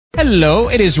Hello,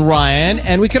 it is Ryan,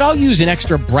 and we could all use an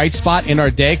extra bright spot in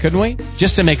our day, couldn't we?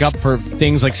 Just to make up for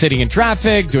things like sitting in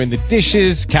traffic, doing the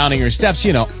dishes, counting your steps,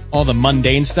 you know, all the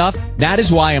mundane stuff. That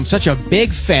is why I'm such a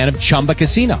big fan of Chumba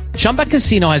Casino. Chumba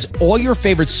Casino has all your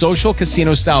favorite social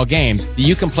casino-style games that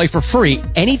you can play for free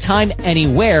anytime,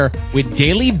 anywhere with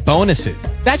daily bonuses.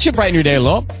 That should brighten your day a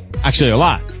little. Actually, a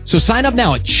lot. So sign up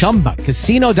now at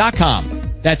ChumbaCasino.com.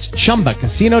 That's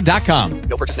ChumbaCasino.com.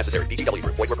 No purchase necessary. VGW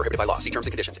Group. Void where prohibited by law. See terms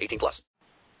and conditions. 18+.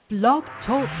 Blog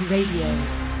Talk Radio.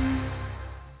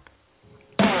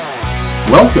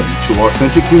 Welcome to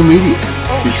Authentic You Media,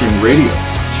 featuring radio,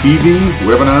 TV,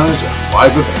 webinars, and live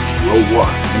events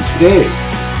worldwide. And today,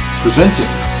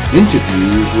 presenting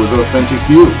Interviews with Authentic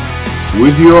You,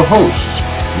 with your hosts,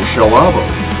 Michelle Abo,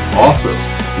 author,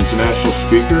 international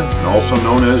speaker, and also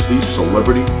known as the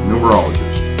Celebrity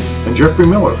Numerologist, and Jeffrey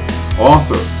Miller,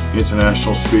 author,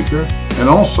 international speaker, and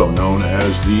also known as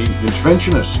the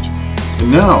Interventionist.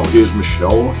 And now, here's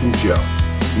Michelle and Jeff.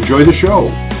 Enjoy the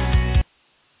show.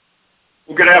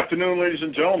 Well, good afternoon, ladies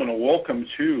and gentlemen, and welcome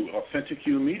to Authentic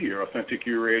You Media, Authentic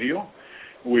You Radio.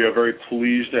 We are very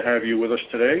pleased to have you with us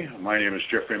today. My name is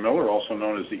Jeffrey Miller, also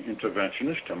known as the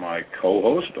Interventionist, and my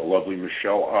co-host, the lovely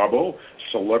Michelle Abo,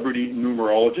 Celebrity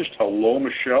Numerologist. Hello,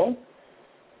 Michelle.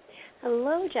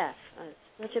 Hello, Jeff.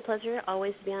 Such a pleasure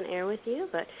always to be on air with you,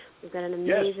 but we've got an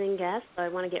amazing guest, so I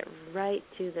want to get right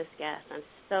to this guest. I'm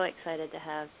so excited to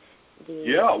have the...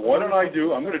 Yeah, what don't I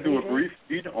do? I'm going to do a brief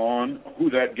feed on who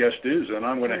that guest is, and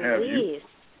I'm going to have you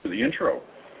for the intro.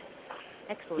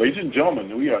 Excellent. Ladies and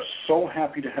gentlemen, we are so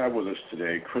happy to have with us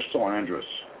today Crystal Andrus.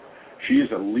 She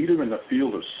is a leader in the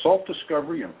field of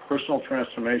self-discovery and personal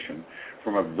transformation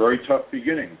from a very tough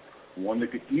beginning, one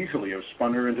that could easily have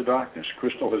spun her into darkness.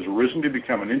 Crystal has risen to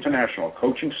become an international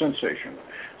coaching sensation,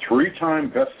 3-time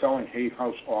best-selling Hay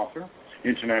House author,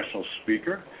 international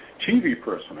speaker, TV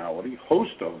personality,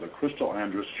 host of the Crystal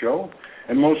Andrus Show,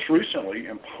 and most recently,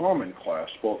 empowerment class,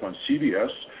 both on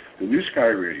CBS, the New Sky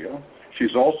Radio.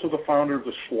 She's also the founder of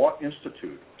the S.W.A.T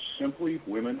Institute, Simply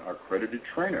Woman Accredited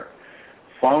Trainer,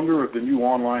 founder of the new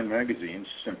online magazine,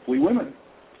 Simply Women,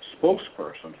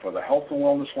 spokesperson for the health and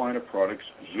wellness line of products,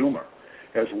 Zooma,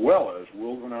 as well as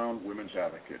world-renowned women's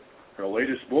advocate. Her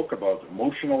latest book about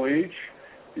emotional age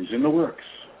is in the works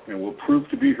and will prove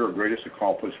to be her greatest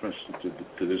accomplishments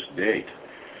to this date.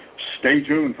 Stay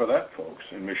tuned for that, folks.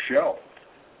 And Michelle,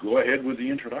 go ahead with the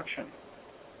introduction.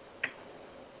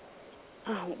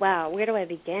 Oh, wow. Where do I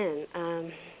begin?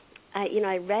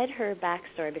 I read her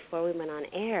backstory before we went on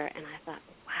air, and I thought,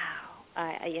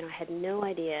 I had no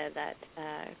idea that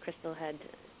Crystal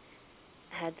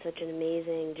had such an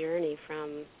amazing journey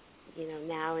from,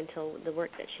 now until the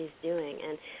work that she's doing.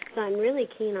 And so I'm really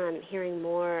keen on hearing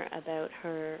more about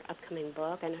her upcoming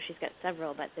book. I know she's got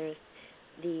several, but there's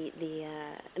the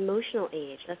emotional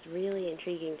age. That's really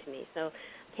intriguing to me. So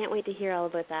can't wait to hear all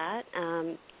about that.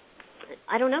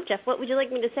 I don't know, Jeff. What would you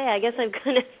like me to say? I guess I'm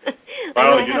kind of.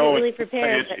 I haven't really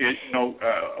prepared.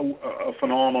 A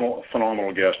phenomenal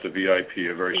guest, a VIP,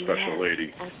 a very special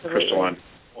lady. Absolutely. Crystal,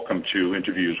 welcome to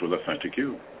Interviews with Authentic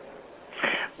You.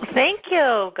 Well, thank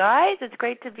you, guys. It's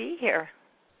great to be here.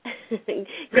 Great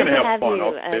to have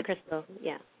you, Crystal.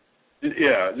 Yeah.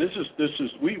 Yeah, this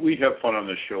is we have fun on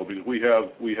this show because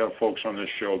we have folks on this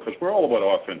show because we're all about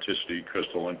authenticity,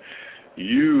 Crystal, and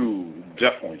you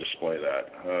definitely display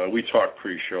that. We talked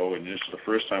pre-show, and this is the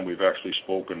first time we've actually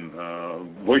spoken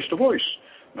voice to voice,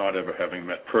 not ever having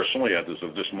met personally as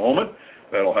of this moment.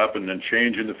 That'll happen and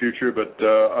change in the future, but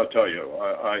I'll tell you,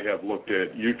 I have looked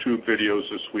at YouTube videos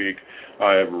this week.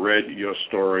 I have read your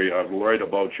story. I've read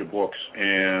about your books,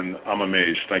 and I'm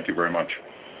amazed. Thank you very much.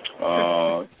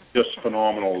 Just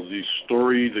phenomenal. The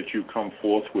story that you come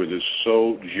forth with is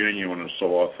so genuine and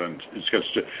so authentic.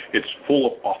 It's full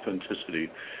of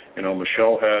authenticity.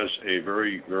 Michelle has a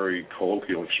very, very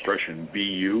colloquial expression, be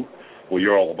you. Well,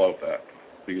 you're all about that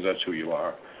because that's who you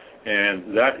are.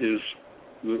 And that is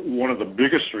one of the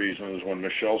biggest reasons when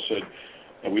Michelle said,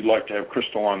 we'd like to have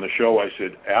Crystal on the show, I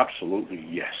said, absolutely,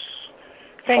 yes.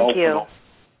 Thank you.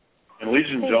 And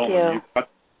ladies and gentlemen, you've got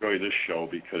to enjoy this show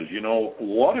because, a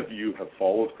lot of you have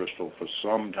followed Crystal for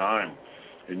some time,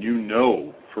 and you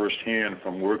know firsthand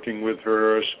from working with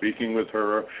her, speaking with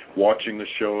her, watching the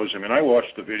shows. I mean, I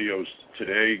watched the videos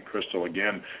today, Crystal,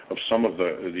 again, of some of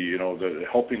the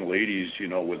helping ladies,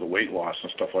 with the weight loss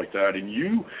and stuff like that, and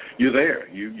you're there.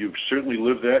 You've certainly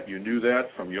lived that. You knew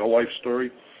that from your life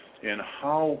story, and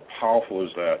how powerful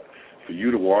is that for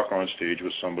you to walk on stage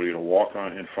with somebody, to walk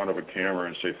on in front of a camera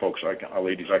and say, folks,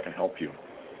 ladies, I can help you.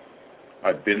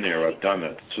 I've been there. I've done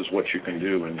it. This is what you can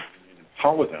do, and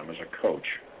empower them as a coach.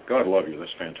 God love you.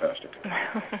 That's fantastic.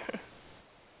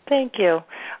 Thank you.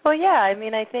 Well, yeah, I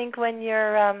mean, I think when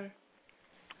you've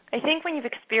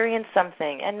experienced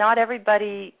something, and not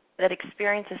everybody that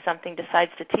experiences something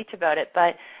decides to teach about it,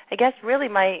 but I guess really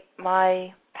my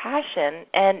passion,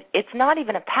 and it's not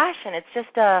even a passion, it's just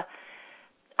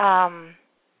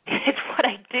it's what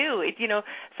I do.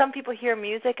 Some people hear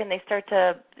music and they start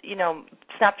to,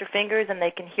 snap their fingers and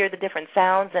they can hear the different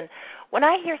sounds. And when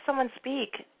I hear someone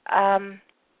speak, I'm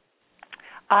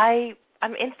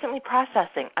instantly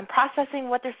processing. I'm processing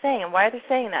what they're saying and why are they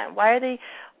saying that. Where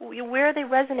are they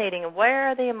resonating and where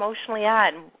are they emotionally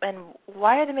at and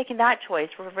why are they making that choice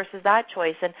versus that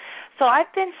choice. And so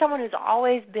I've been someone who's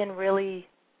always been really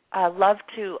love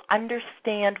to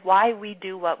understand why we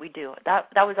do what we do.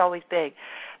 That was always big.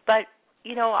 But,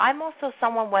 I'm also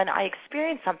someone when I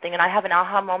experience something and I have an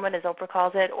aha moment, as Oprah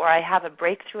calls it, or I have a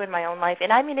breakthrough in my own life,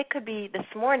 and I mean it could be this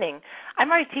morning. I'm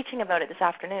already teaching about it this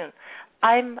afternoon.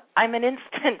 I'm an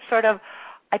instant sort of,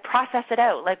 I process it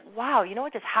out, like, wow,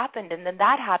 what just happened, and then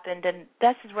that happened, and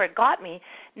this is where it got me.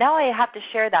 Now I have to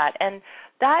share that. And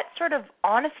that sort of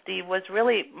honesty was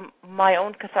really my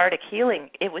own cathartic healing.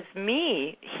 It was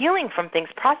me healing from things,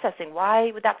 processing,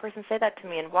 why would that person say that to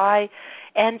me, and why,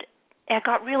 and I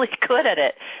got really good at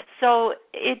it. So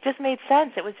it just made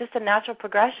sense. It was just a natural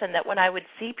progression that when I would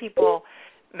see people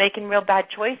making real bad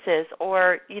choices,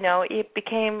 or, it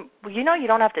became, you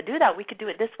don't have to do that. We could do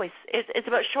it this way. It's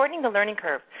about shortening the learning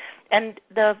curve. And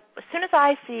as soon as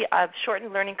I see a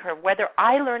shortened learning curve, whether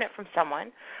I learn it from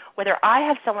someone, whether I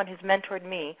have someone who's mentored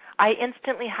me, I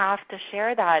instantly have to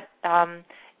share that.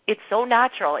 It's so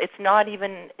natural. It's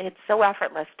so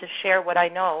effortless to share what I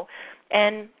know.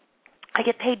 And I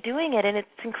get paid doing it, and it's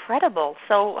incredible.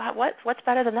 So what's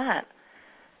better than that?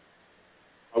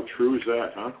 How true is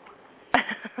that, huh?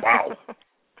 Wow.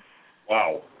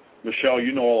 Wow. Michelle,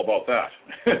 you know all about that.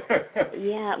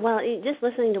 Yeah, well, just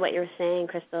listening to what you're saying,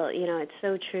 Crystal, it's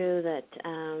so true that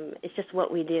it's just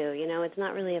what we do. It's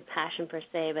not really a passion per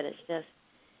se, but it's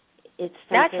something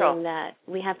natural that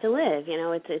we have to live.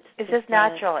 It's just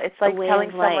natural. It's like telling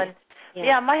someone.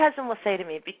 Yeah, my husband will say to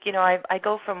me, I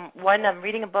go from one, I'm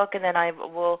reading a book, and then I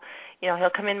will, he'll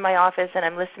come in my office, and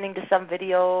I'm listening to some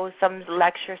video, some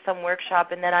lecture, some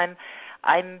workshop, and then I'm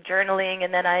journaling,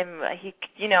 and then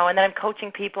and then I'm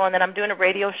coaching people, and then I'm doing a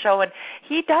radio show, and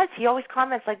he always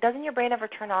comments like, doesn't your brain ever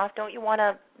turn off? Don't you want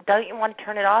to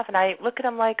turn it off? And I look at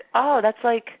him like, oh, that's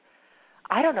like,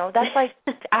 I don't know, that's like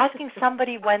asking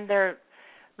somebody when they're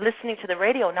listening to the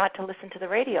radio not to listen to the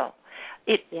radio.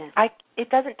 It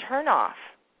doesn't turn off.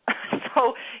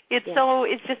 So it's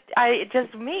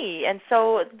just me, and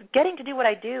so getting to do what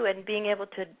I do and being able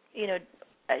to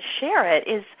share it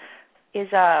is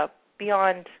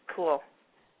beyond cool.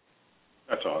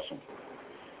 That's awesome.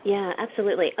 Yeah,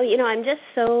 absolutely. Oh, I'm just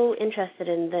so interested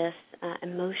in this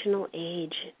emotional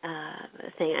age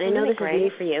thing, and I know this is new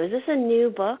for you. Is this a new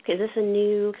book? Is this a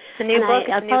new? It's a new book.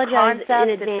 It's a new concept.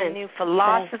 It's a new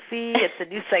philosophy. It's a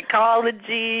new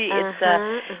psychology. It's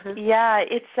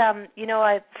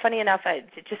funny enough,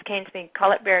 it just came to me.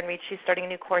 Colette Baron-Reed, she's starting a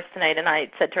new course tonight, and I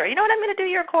said to her, you know what, I'm going to do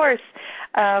your course.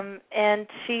 And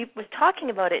she was talking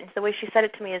about it, and the way she said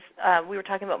it to me is, we were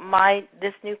talking about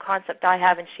this new concept I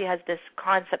have, and she has this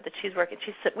concept that she's working.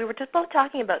 She said, we were just both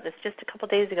talking about this just a couple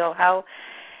days ago.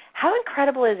 How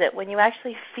incredible is it when you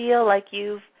actually feel like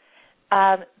you've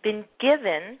been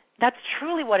given? That's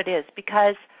truly what it is,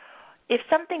 because if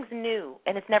something's new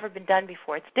and it's never been done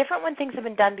before, it's different when things have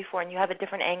been done before and you have a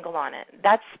different angle on it.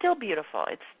 That's still beautiful.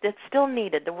 It's still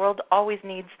needed. The world always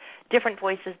needs different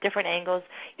voices, different angles.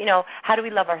 How do we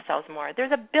love ourselves more?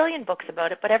 There's a billion books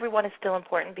about it, but every one is still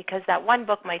important, because that one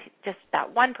book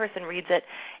that one person reads it,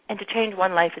 and to change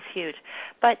one life is huge.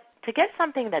 But to get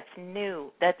something that's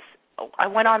new, I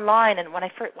went online, and when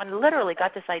I literally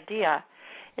got this idea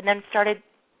and then started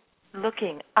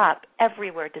looking up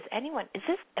everywhere,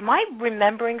 am I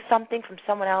remembering something from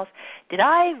someone else? Did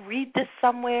I read this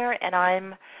somewhere and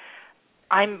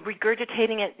I'm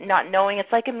regurgitating it, not knowing?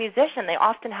 It's like a musician. They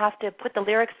often have to put the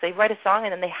lyrics, they write a song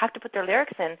and then they have to put their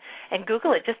lyrics in and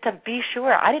Google it just to be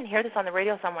sure. I didn't hear this on the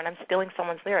radio somewhere and I'm stealing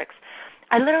someone's lyrics.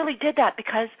 I literally did that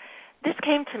because this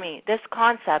came to me, this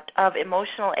concept of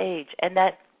emotional age, and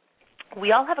that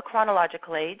we all have a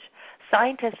chronological age.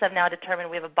 Scientists have now determined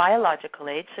we have a biological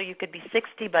age, so you could be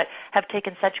 60 but have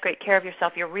taken such great care of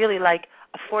yourself, you're really like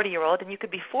a 40-year-old, and you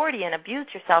could be 40 and abuse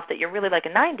yourself that you're really like a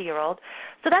 90-year-old.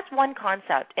 So that's one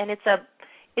concept, and it's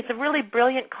a really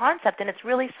brilliant concept, and it's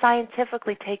really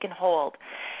scientifically taken hold.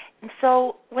 And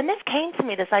so when this came to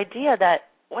me, this idea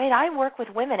that, wait, I work with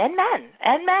women and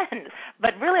men,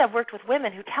 but really I've worked with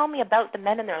women who tell me about the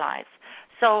men in their lives.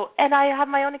 So, and I have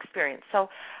my own experience. So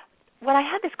when I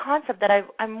had this concept that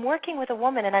I'm working with a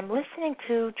woman and I'm listening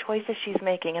to choices she's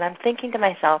making, and I'm thinking to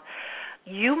myself,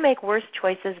 you make worse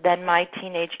choices than my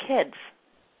teenage kids.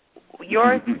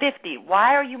 You're 50.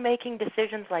 Why are you making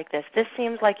decisions like this? This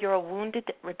seems like you're a wounded,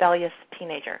 rebellious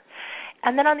teenager.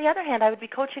 And then on the other hand, I would be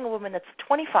coaching a woman that's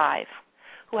 25,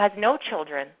 who has no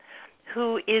children,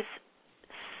 who is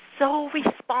so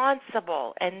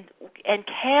responsible and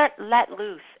can't let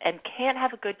loose and can't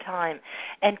have a good time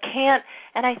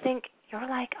and I think you're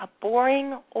like a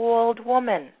boring old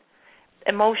woman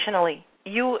emotionally.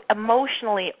 You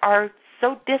emotionally are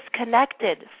so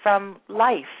disconnected from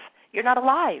life. You're not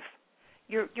alive.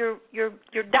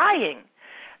 You're dying.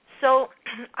 So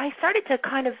I started to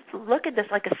kind of look at this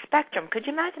like a spectrum. Could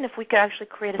you imagine if we could actually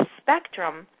create a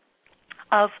spectrum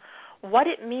of what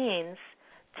it means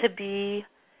to be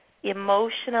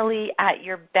emotionally at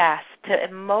your best, to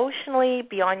emotionally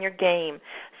be on your game?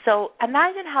 So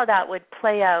imagine how that would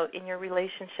play out in your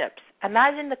relationships.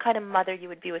 Imagine the kind of mother you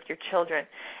would be with your children.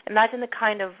 Imagine the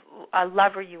kind of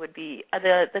lover you would be,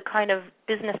 the kind of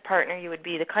business partner you would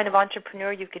be, the kind of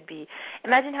entrepreneur you could be.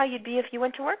 Imagine how you'd be if you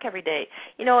went to work every day.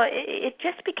 You know,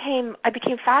 I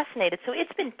became fascinated. So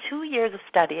it's been 2 years of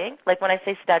studying. Like when I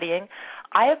say studying,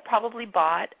 I have probably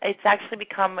it's actually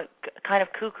become kind of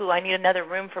cuckoo. I need another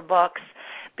room for books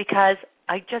because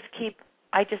I'm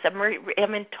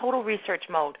in total research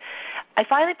mode. I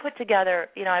finally put together,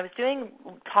 I was doing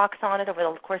talks on it over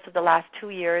the course of the last 2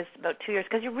 years, about 2 years,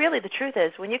 because the truth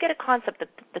is, when you get a concept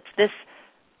that's this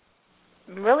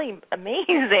really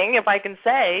amazing, if I can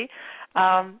say,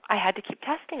 I had to keep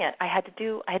testing it. I had to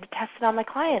test it on my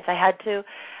clients. I had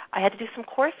to do some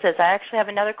courses. I actually have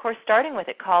another course starting with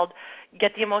it called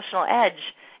Get the Emotional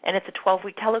Edge, and it's a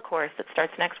 12-week telecourse that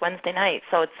starts next Wednesday night.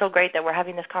 So it's so great that we're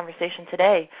having this conversation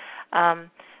today.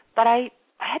 But I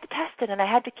had to test it, and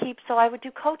I had to so I would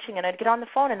do coaching, and I'd get on the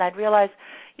phone, and I'd realize,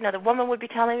 the woman would be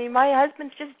telling me, my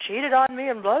husband's just cheated on me,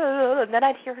 and blah, blah, blah, and then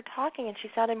I'd hear her talking, and she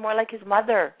sounded more like his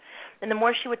mother. And the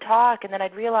more she would talk, and then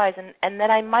I'd realize, and then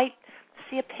I might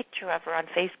see a picture of her on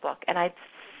Facebook, and I'd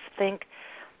think,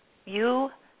 you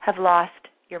have lost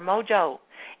your mojo,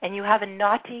 and you have a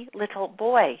naughty little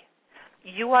boy.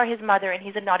 You are his mother, and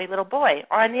he's a naughty little boy.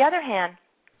 Or on the other hand,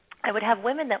 I would have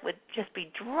women that would just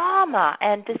be drama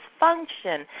and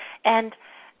dysfunction, and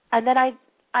then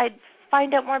I'd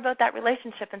find out more about that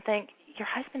relationship and think, your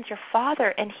husband's your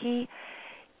father, and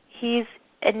he's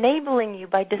enabling you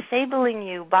by disabling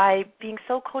you, by being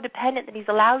so codependent that he's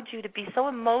allowed you to be so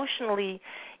emotionally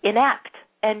inept,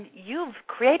 and you've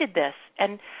created this.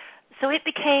 And so it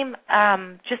became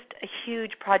just a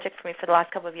huge project for me for the last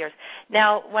couple of years.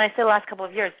 Now, when I say the last couple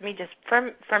of years, me just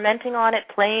fermenting on it,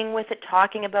 playing with it,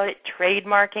 talking about it,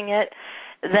 trademarking it.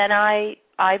 Then I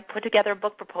put together a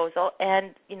book proposal,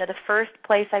 and the first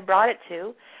place I brought it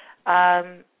to,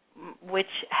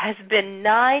 which has been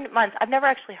 9 months. I've never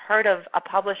actually heard of a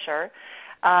publisher.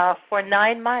 For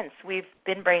 9 months, we've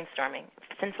been brainstorming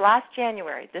since last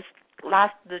January. Just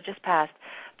passed.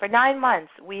 For 9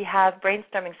 months, we have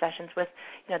brainstorming sessions with,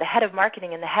 the head of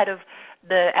marketing and the head of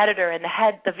the editor and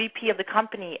the VP of the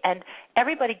company, and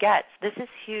everybody gets this is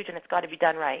huge and it's got to be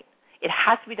done right. It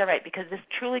has to be done right because this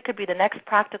truly could be the next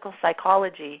practical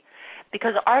psychology,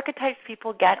 because archetypes,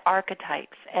 people get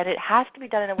archetypes, and it has to be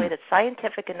done in a way that's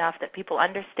scientific enough that people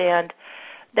understand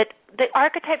that the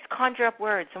archetypes conjure up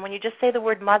words, and when you just say the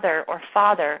word mother or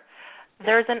father,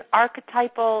 there's an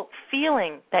archetypal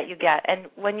feeling that you get. And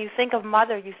when you think of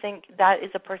mother, you think that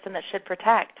is a person that should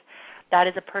protect. That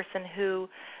is a person who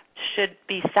should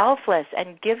be selfless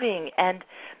and giving. And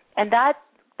that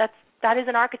is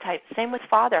an archetype. Same with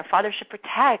father. Father should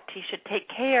protect. He should take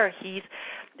care. He's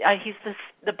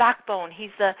the backbone.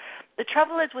 The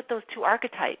trouble is with those two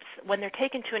archetypes, when they're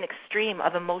taken to an extreme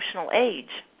of emotional age,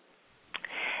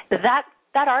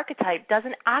 that archetype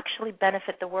doesn't actually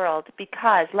benefit the world,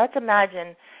 because let's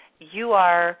imagine you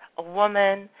are a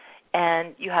woman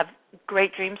and you have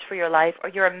great dreams for your life, or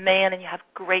you're a man and you have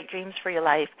great dreams for your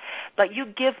life, but you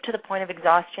give to the point of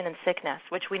exhaustion and sickness,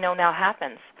 which we know now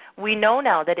happens. We know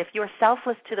now that if you're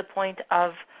selfless to the point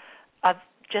of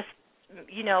just,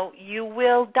 you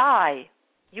will die.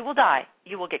 You will die.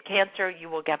 You will get cancer. You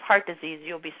will get heart disease.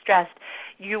 You will be stressed.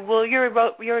 Your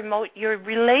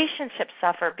relationships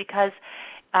suffer because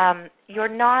you're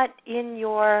not in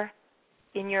your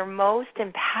most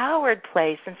empowered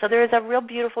place. And so there is a real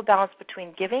beautiful balance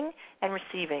between giving and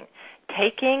receiving,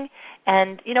 taking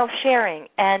and sharing,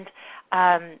 and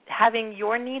having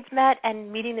your needs met and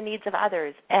meeting the needs of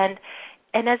others. And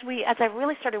as I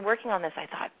really started working on this, I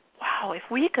thought, wow, if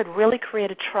we could really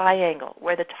create a triangle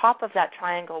where the top of that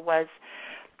triangle was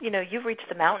you've reached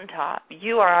the mountaintop.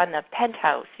 You are on the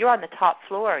penthouse. You're on the top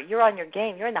floor. You're on your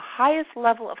game. You're in the highest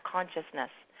level of consciousness.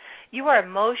 You are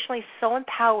emotionally so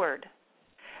empowered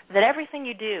that everything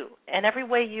you do and every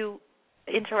way you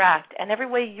interact and every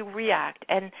way you react,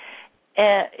 and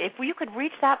if you could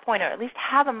reach that point, or at least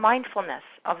have a mindfulness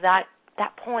of that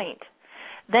point,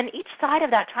 then each side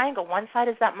of that triangle, one side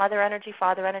is that mother energy,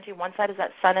 father energy, one side is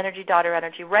that son energy, daughter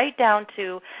energy, right down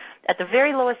to, at the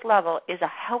very lowest level, is a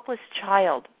helpless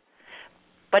child,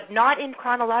 but not in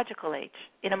chronological age,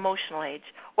 in emotional age,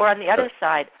 or on the other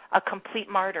side, a complete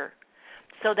martyr,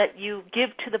 so that you give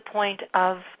to the point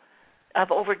of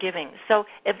overgiving. So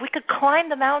if we could climb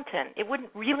the mountain, it wouldn't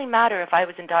really matter if I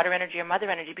was in daughter energy or mother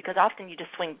energy, because often you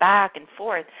just swing back and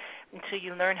forth until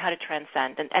you learn how to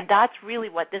transcend. And that's really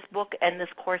what this book and this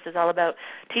course is all about,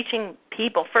 teaching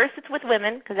people. First, it's with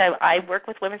women, because I work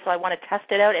with women, so I want to test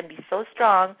it out and be so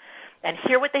strong and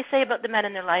hear what they say about the men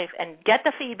in their life and get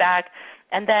the feedback.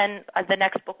 And then the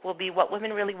next book will be what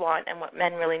women really want and what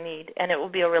men really need, and it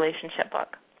will be a relationship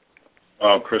book.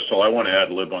 Crystal, I want to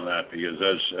ad lib on that, because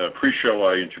as pre-show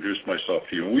I introduced myself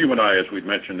to you. And you and I, as we'd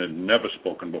mentioned, had never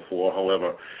spoken before.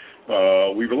 However,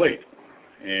 we relate.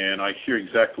 And I hear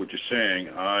exactly what you're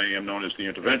saying. I am known as the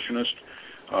interventionist.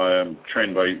 I'm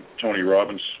trained by Tony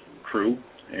Robbins' crew,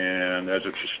 and as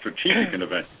a strategic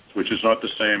interventionist, which is not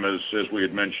the same as we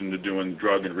had mentioned, doing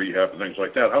drug and rehab and things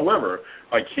like that. However,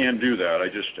 I can do that. I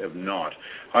just have not.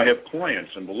 I have clients,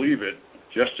 and believe it,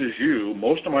 just as you,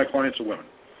 most of my clients are women.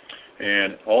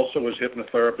 And also as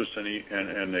hypnotherapist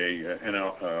and a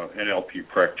NLP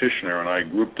practitioner, and I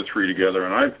grouped the three together,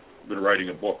 and I've been writing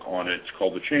a book on it. It's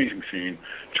called The Change Machine,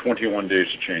 21 Days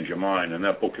to Change Your Mind, and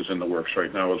that book is in the works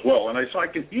right now as well. And I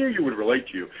can hear you would relate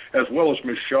to you, as well as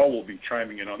Michelle will be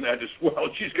chiming in on that as well.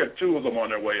 She's got two of them on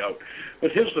their way out. But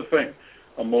here's the thing,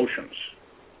 emotions.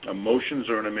 Emotions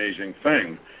are an amazing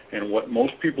thing, and what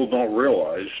most people don't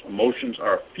realize, emotions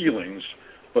are feelings,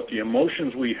 but the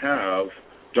emotions we have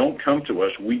don't come to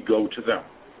us, we go to them.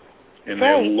 And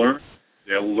they're learned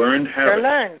habits. They're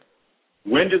learned.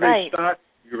 When do they start?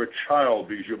 You're a child,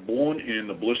 because you're born in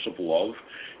the bliss of love.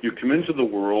 You come into the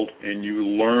world and you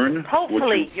learn.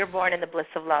 Hopefully you're born in the bliss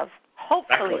of love.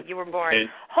 Hopefully you were born. And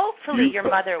hopefully your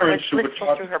mother was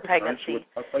blissful through her pregnancy.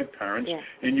 By parents,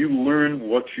 and you learn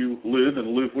what you live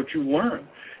and live what you learn.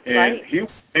 And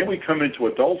then we come into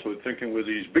adulthood thinking we're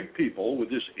these big people with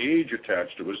this age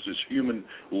attached to us, this human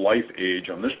life age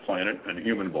on this planet and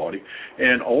human body,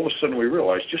 and all of a sudden we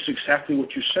realize just exactly what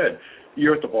you said.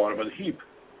 You're at the bottom of the heap.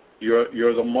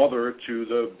 You're the mother to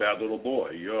the bad little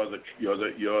boy. You're the he's or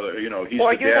the you're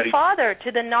daddy. The father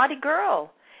to the naughty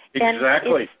girl.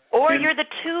 Exactly. Or you're the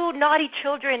two naughty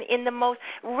children in the most,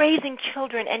 raising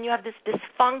children, and you have this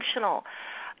dysfunctional,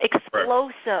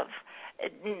 explosive,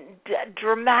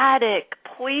 dramatic,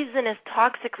 poisonous,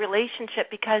 toxic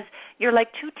relationship, because you're like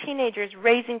two teenagers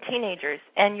raising teenagers,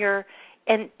 and you're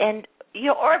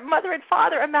or mother and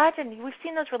father. Imagine, we've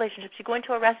seen those relationships. You go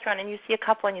into a restaurant and you see a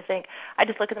couple and you think, I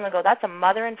just look at them and go, that's a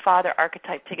mother and father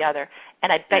archetype together,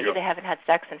 and I bet you they haven't had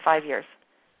sex in 5 years.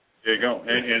 There you go.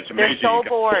 And it's amazing. They're so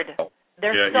bored.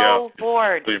 They're so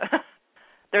bored.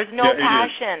 There's no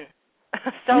passion.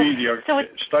 Studying the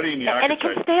archetype. And it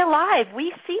can stay alive.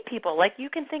 We see people, like you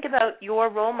can think about your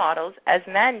role models as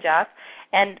men, Jeff,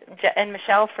 and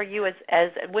Michelle for you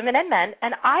as women and men.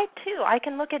 And I, too, I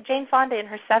can look at Jane Fonda in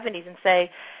her 70s and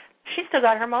say, she's still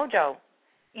got her mojo.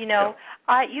 You know,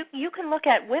 you can look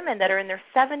at women that are in their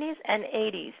 70s and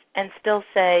 80s and still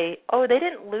say, oh, they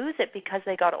didn't lose it because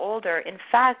they got older. In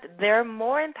fact, they're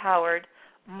more empowered,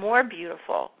 more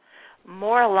beautiful,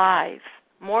 more alive,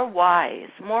 more wise,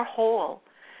 more whole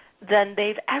than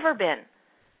they've ever been.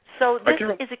 So this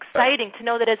is exciting to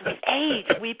know that as we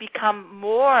age, we become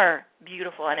more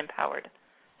beautiful and empowered.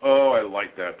 Oh, I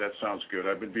like that. That sounds good.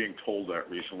 I've been being told that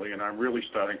recently, and I'm really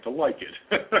starting to like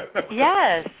it.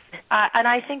 Yes, and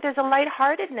I think there's a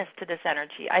lightheartedness to this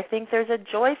energy. I think there's a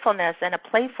joyfulness and a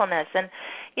playfulness. And,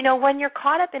 you know, when you're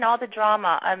caught up in all the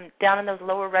drama down in those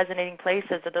lower resonating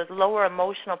places or those lower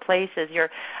emotional places, you're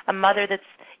a mother that's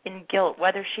in guilt,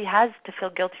 whether she has to feel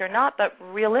guilty or not, but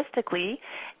realistically,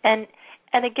 and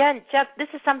again, Jeff, this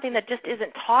is something that just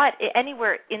isn't taught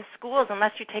anywhere in schools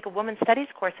unless you take a women's studies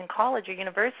course in college or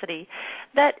university,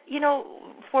 that, you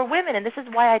know, for women, and this is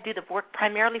why I do the work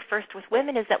primarily first with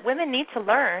women, is that women need to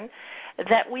learn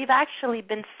that we've actually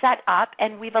been set up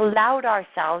and we've allowed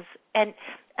ourselves, and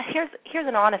here's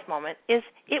an honest moment, is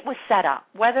it was set up.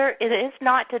 Whether it is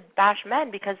not to bash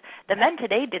men, because the men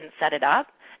today didn't set it up.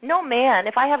 No man,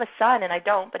 if I have a son, and I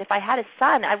don't, but if I had a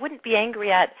son, I wouldn't be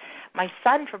angry at my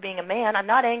son for being a man. I'm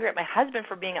not angry at my husband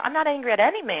for being, I'm not angry at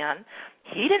any man.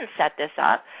 He didn't set this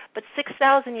up. But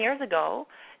 6,000 years ago,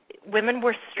 women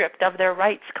were stripped of their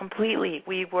rights completely.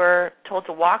 We were told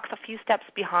to walk a few steps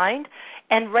behind,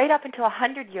 and right up until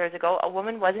 100 years ago, a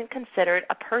woman wasn't considered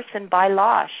a person by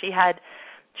law. She had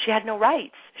no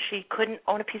rights. She couldn't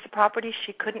own a piece of property.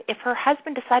 She couldn't, if her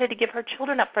husband decided to give her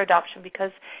children up for adoption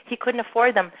because he couldn't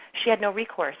afford them, she had no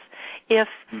recourse. If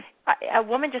a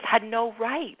woman just had no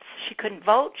rights, she couldn't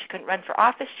vote, she couldn't run for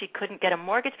office, she couldn't get a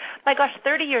mortgage. My gosh,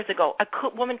 30 years ago,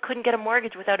 a woman couldn't get a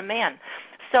mortgage without a man.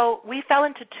 So we fell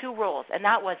into two roles, and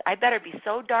that was I better be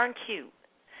so darn cute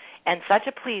and such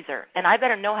a pleaser, and I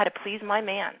better know how to please my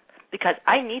man because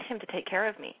I need him to take care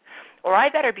of me. Or I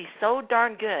better be so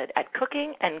darn good at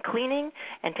cooking and cleaning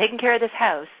and taking care of this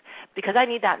house because I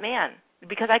need that man,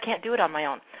 because I can't do it on my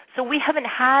own. So we haven't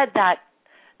had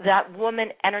that woman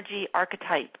energy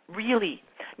archetype, really.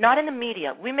 Not in the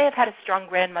media. We may have had a strong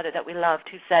grandmother that we loved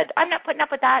who said, I'm not putting up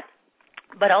with that.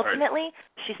 But ultimately,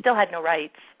 she still had no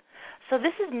rights. So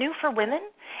this is new for women.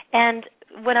 And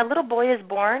when a little boy is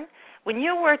born, when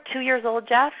you were 2 years old,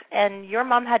 Jeff, and your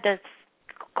mom had to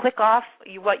click off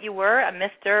what you were, you were a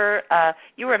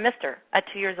mister at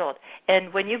 2 years old.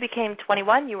 And when you became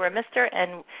 21, you were a mister,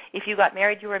 and if you got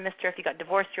married, you were a mister. If you got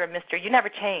divorced, you're a mister. You never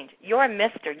change. You're a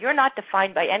mister. You're not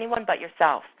defined by anyone but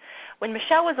yourself. When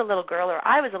Michelle was a little girl or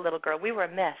I was a little girl, we were a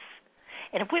miss.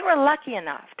 And if we were lucky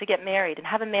enough to get married and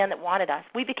have a man that wanted us,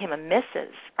 we became a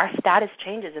Mrs. Our status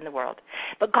changes in the world.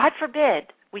 But God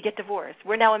forbid we get divorced.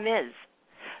 We're now a Ms.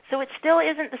 So it still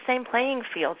isn't the same playing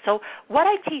field. So what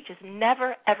I teach is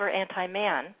never, ever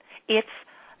anti-man. It's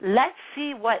let's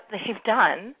see what they've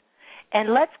done,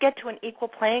 and let's get to an equal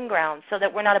playing ground so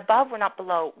that we're not above, we're not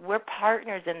below. We're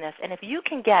partners in this. And if you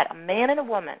can get a man and a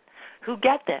woman who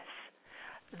get this,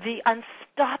 the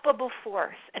unstoppable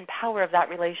force and power of that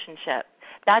relationship,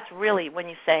 that's really when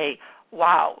you say,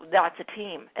 wow, that's a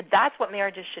team. And that's what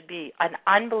marriages should be, an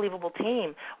unbelievable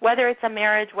team. Whether it's a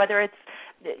marriage, whether it's,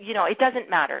 it doesn't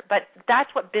matter. But that's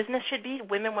what business should be.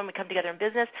 Women, when we come together in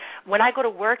business, when I go to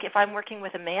work, if I'm working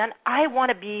with a man, I want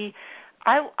to be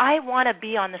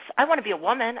on this. I want to be a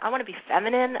woman. I want to be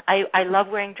feminine. I love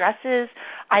wearing dresses.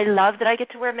 I love that I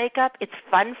get to wear makeup. It's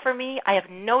fun for me. I have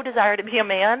no desire to be a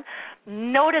man,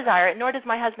 no desire, nor does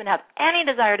my husband have any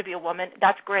desire to be a woman.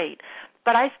 That's great.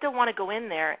 But I still want to go in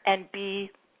there and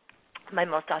be my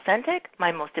most authentic,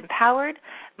 my most empowered,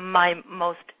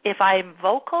 if I'm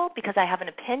vocal because I have an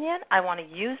opinion, I want to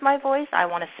use my voice, I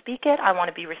want to speak it, I want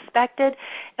to be respected,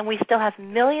 and we still have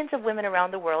millions of women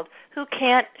around the world who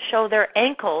can't show their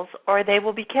ankles or they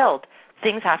will be killed.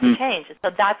 Things have to change. So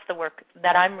that's the work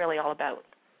that I'm really all about.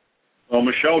 Well,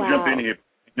 Michelle, jump in here.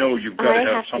 No, you've got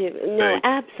to have something to say. No,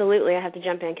 absolutely, I have to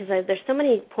jump in because there's so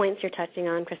many points you're touching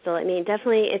on, Crystal. I mean,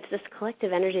 definitely, it's this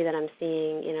collective energy that I'm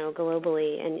seeing,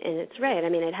 globally, and it's right. I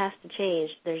mean, it has to change.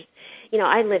 There's,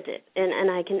 I lived it,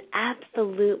 and I can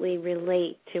absolutely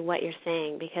relate to what you're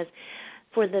saying because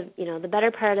for the better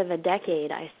part of a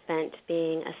decade, I spent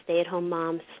being a stay-at-home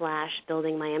mom /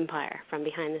 building my empire from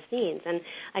behind the scenes, and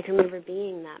I can remember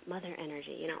being that mother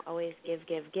energy, always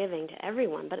giving to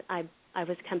everyone, but I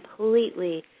was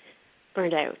completely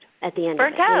burned out at the end of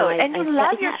it. Burnt out, and you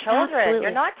love your children. Absolutely.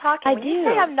 You're not talking, when you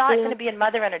say I'm not going to be in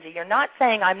mother energy, you're not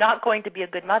saying I'm not going to be a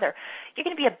good mother. You're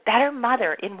going to be a better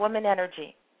mother in woman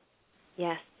energy.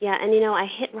 Yes, yeah, and I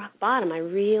hit rock bottom. I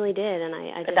really did, and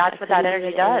I just, that's what that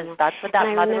energy does. That's what that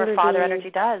mother or father energy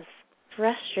does.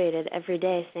 Frustrated every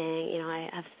day, saying, I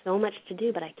have so much to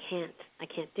do, but I can't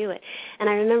do it. And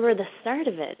I remember the start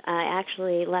of it. I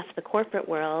actually left the corporate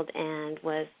world and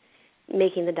was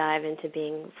making the dive into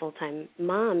being a full-time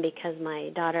mom because my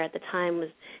daughter at the time was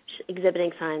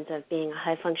exhibiting signs of being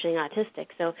high-functioning autistic.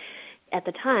 So at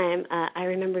the time, I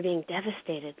remember being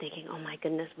devastated, thinking, oh, my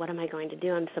goodness, what am I going to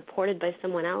do? I'm supported by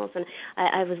someone else. And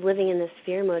I was living in this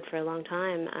fear mode for a long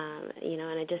time,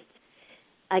 and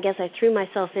I guess I threw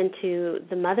myself into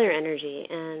the mother energy.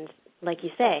 And like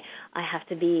you say, I have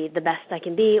to be the best I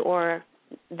can be or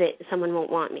that someone won't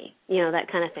want me,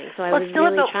 that kind of thing. So I was still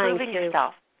really about trying proving to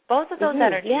yourself. Both of those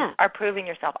energies are proving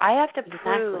yourself. I have to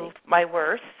prove my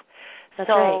worth. That's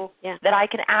that I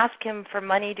can ask him for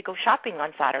money to go shopping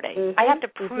on Saturday. I have to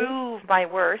prove my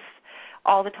worth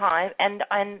all the time. And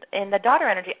in the daughter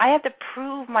energy, I have to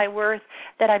prove my worth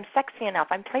that I'm sexy enough,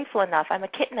 I'm playful enough, I'm a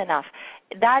kitten enough.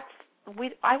 I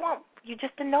want you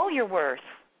just to know your worth.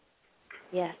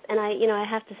 Yes, and I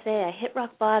have to say I hit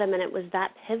rock bottom, and it was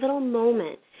that pivotal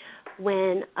moment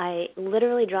when I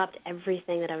literally dropped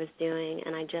everything that I was doing,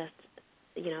 and I just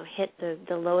hit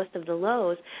the lowest of the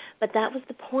lows. But that was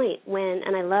the point when,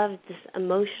 and I loved this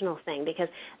emotional thing, because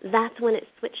that's when it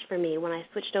switched for me, when I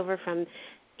switched over from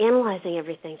analyzing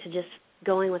everything to just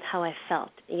going with how I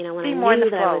felt. When I knew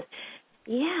that I was,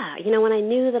 when I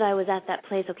knew that I was at that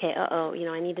place, okay,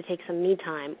 I need to take some me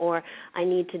time, or I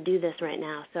need to do this right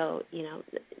now. So,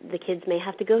 the kids may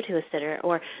have to go to a sitter,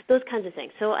 or those kinds of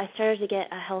things. So I started to get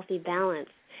a healthy balance,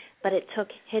 but it took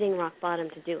hitting rock bottom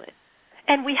to do it.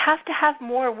 And we have to have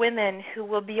more women who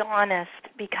will be honest,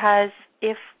 because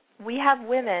if we have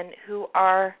women who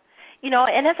are,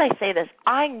 and as I say this,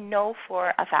 I know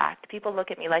for a fact, people look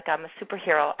at me like I'm a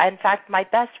superhero. In fact, my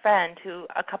best friend, who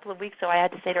a couple of weeks ago I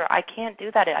had to say to her, I can't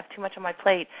do that, I have too much on my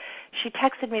plate, she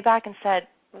texted me back and said,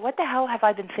 what the hell have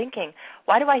I been thinking?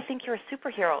 Why do I think you're a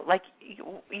superhero? Like,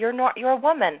 you're a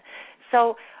woman.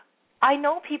 So I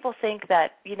know people think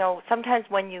that, sometimes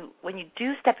when you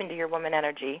do step into your woman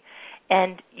energy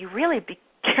and you really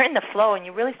you're in the flow and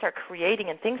you really start creating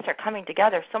and things start coming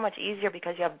together so much easier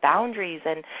because you have boundaries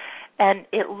and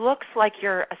it looks like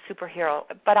you're a superhero.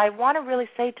 But I want to really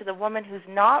say to the woman who's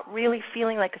not really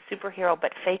feeling like a superhero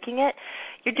but faking it,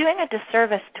 you're doing a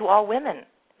disservice to all women.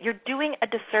 You're doing a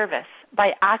disservice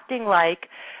by acting like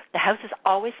the house is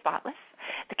always spotless,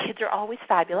 the kids are always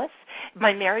fabulous,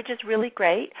 my marriage is really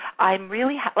great, I'm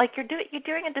really you're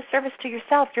doing a disservice to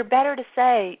yourself. You're better to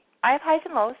say, I have highs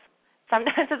and lows.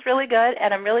 Sometimes it's really good,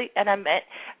 and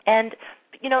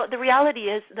the reality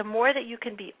is, the more that you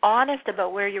can be honest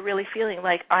about where you're really feeling,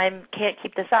 like I can't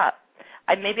keep this up.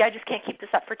 Maybe I just can't keep this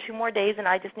up for 2 more days, and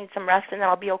I just need some rest, and then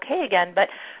I'll be okay again. But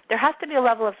there has to be a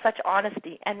level of such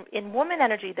honesty, and in woman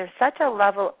energy, there's such a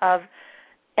level of,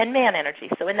 and man energy.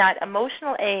 So in that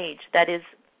emotional age, that is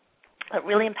a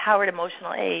really empowered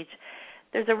emotional age,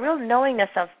 there's a real knowingness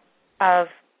of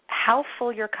how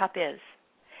full your cup is,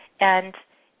 and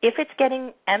if it's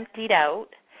getting emptied out,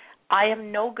 I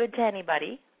am no good to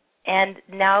anybody, and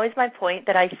now is my point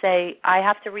that I say I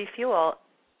have to refuel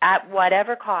at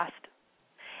whatever cost.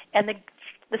 And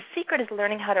the secret is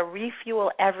learning how to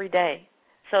refuel every day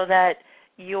so that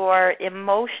your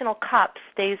emotional cup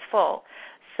stays full.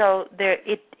 So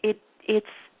it's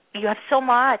you have so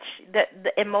much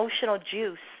the emotional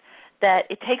juice that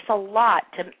it takes a lot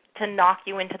to knock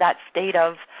you into that state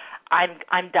of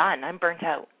I'm done, I'm burnt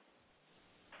out.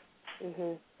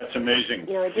 Mm-hmm. That's amazing.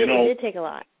 It did take a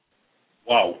lot.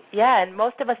 Wow. Yeah, and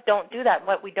most of us don't do that.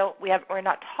 We're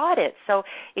not taught it. So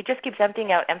it just keeps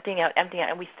emptying out. And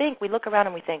we look around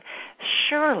and we think,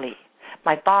 surely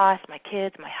my boss, my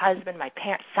kids, my husband, my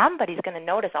parents, somebody's going to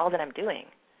notice all that I'm doing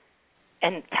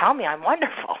and tell me I'm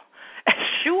wonderful.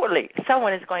 Surely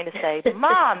someone is going to say,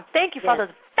 Mom, thank you for all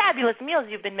those fabulous meals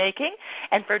you've been making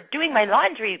and for doing my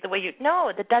laundry the way you...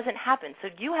 No, that doesn't happen. So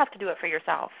you have to do it for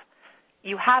yourself.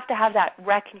 You have to have that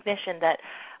recognition that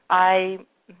I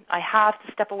have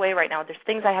to step away right now. There's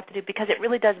things I have to do because it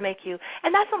really does make you,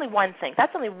 and that's only one thing.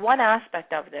 That's only one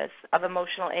aspect of this, of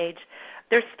emotional age.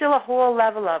 There's still a whole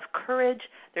level of courage.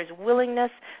 There's willingness.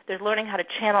 There's learning how to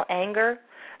channel anger.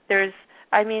 It's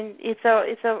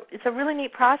a really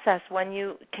neat process when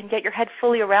you can get your head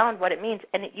fully around what it means.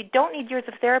 And you don't need years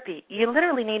of therapy. You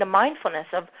literally need a mindfulness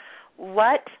of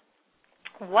what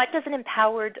does an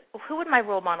empowered, who would my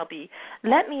role model be?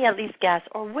 Let me at least guess,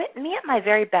 or me at my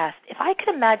very best. If I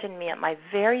could imagine me at my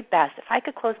very best, if I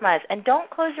could close my eyes, and don't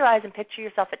close your eyes and picture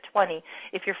yourself at 20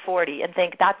 if you're 40 and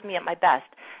think, that's me at my best.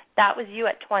 That was you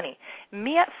at 20.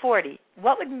 Me at 40,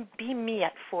 what would be me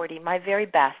at 40, my very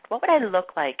best? What would I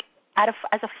look like as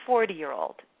a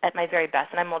 40-year-old at my very best?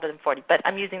 And I'm older than 40, but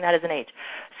I'm using that as an age.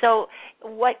 So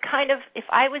if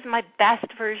I was my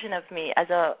best version of me as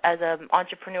an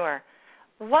entrepreneur,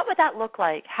 what would that look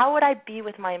like? How would I be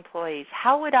with my employees?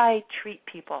 How would I treat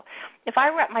people? If I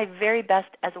were at my very best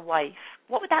as a wife,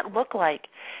 what would that look like?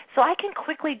 So I can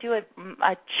quickly do a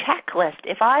checklist.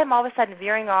 If I am all of a sudden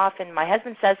veering off and my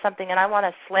husband says something and I want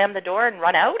to slam the door and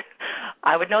run out,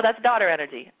 I would know that's daughter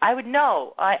energy. I would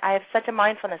know. I have such a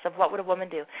mindfulness of what would a woman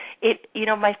do.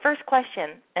 My first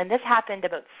question, and this happened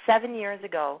about 7 years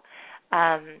ago,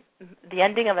 the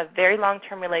ending of a very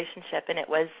long-term relationship, and it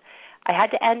was, I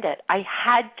had to end it. I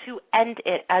had to end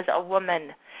it as a woman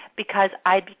because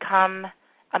I'd become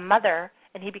a mother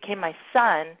and he became my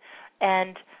son,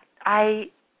 and I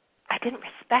didn't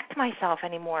respect myself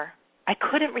anymore. I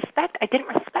didn't respect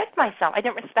myself. I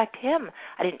didn't respect him.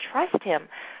 I didn't trust him.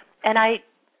 And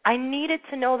I needed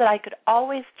to know that I could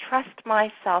always trust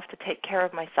myself to take care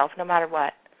of myself no matter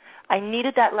what. I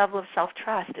needed that level of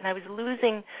self-trust, and I was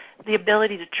losing the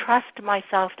ability to trust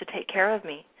myself to take care of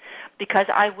me because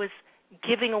I was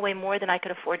giving away more than I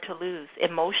could afford to lose,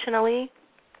 emotionally,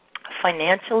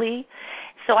 financially,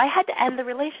 So I had to end the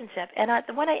relationship. And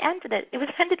when I ended it, it was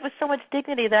ended with so much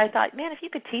dignity that I thought, man, if you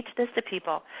could teach this to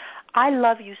people. I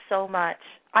love you so much.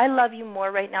 I love you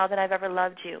more right now than I've ever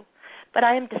loved you. But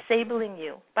I am disabling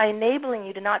you by enabling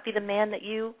you to not be the man that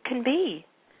you can be.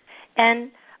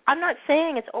 And I'm not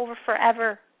saying it's over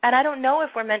forever, and I don't know if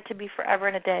we're meant to be forever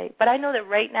in a day, but I know that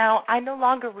right now I no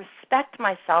longer respect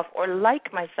myself or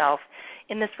like myself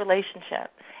in this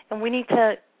relationship, and we need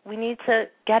to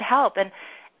get help.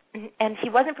 And he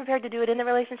wasn't prepared to do it in the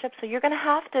relationship, so you're going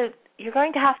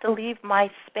to have to leave my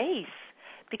space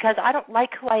because I don't like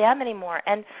who I am anymore.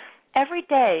 And every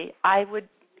day I would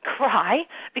cry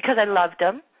because I loved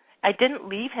him. I didn't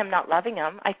leave him not loving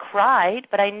him. I cried,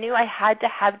 but I knew I had to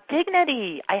have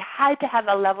dignity. I had to have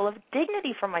a level of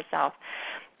dignity for myself.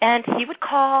 And he would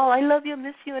call, I love you,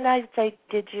 miss you, and I'd say,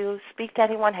 did you speak to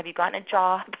anyone? Have you gotten a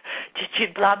job? Did you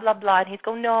blah, blah, blah? And he'd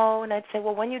go, no. And I'd say,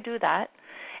 well, when you do that,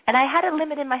 and I had a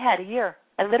limit in my head, a year.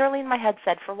 I literally in my head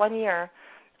said, for 1 year,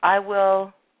 I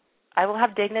will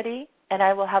have dignity and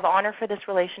I will have honor for this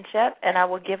relationship, and I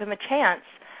will give him a chance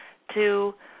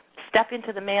to step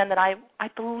into the man that I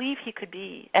believe he could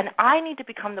be. And I need to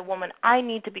become the woman I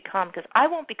need to become, because I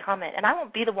won't become it, and I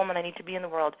won't be the woman I need to be in the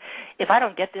world if I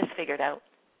don't get this figured out.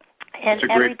 And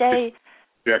every day,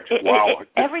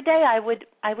 every day I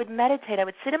would meditate. I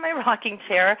would sit in my rocking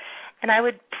chair, and I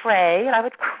would pray, and I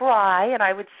would cry, and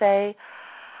I would say,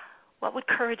 what would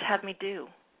courage have me do?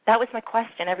 That was my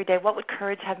question every day. What would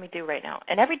courage have me do right now?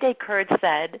 And every day courage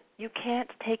said, you can't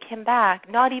take him back,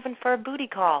 not even for a booty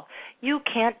call. You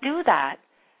can't do that.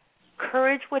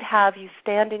 Courage would have you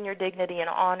stand in your dignity and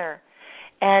honor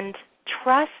and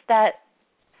trust that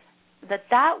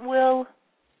will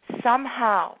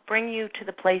somehow bring you to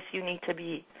the place you need to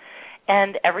be.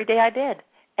 And every day I did.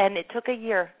 And it took a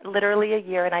year, literally a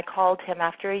year, and I called him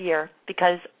after a year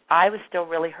because I was still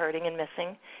really hurting and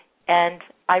missing. And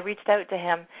I reached out to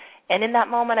him, and in that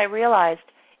moment I realized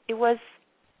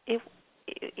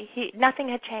nothing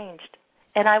had changed.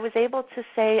 And I was able to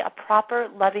say a proper,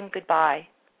 loving goodbye.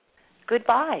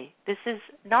 Goodbye. This is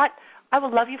not, I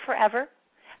will love you forever.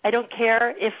 I don't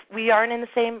care if we aren't in the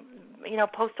same,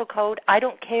 postal code. I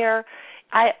don't care.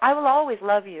 I will always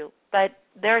love you, but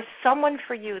there's someone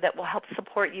for you that will help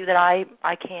support you that I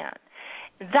can't.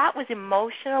 That was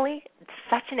emotionally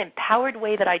such an empowered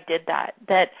way that I did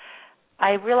that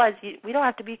I realized we don't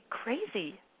have to be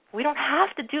crazy. We don't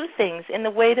have to do things in the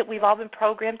way that we've all been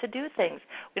programmed to do things.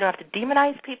 We don't have to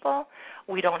demonize people.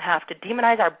 We don't have to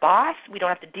demonize our boss. We don't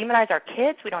have to demonize our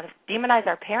kids. We don't have to demonize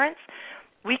our parents.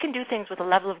 We can do things with a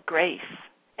level of grace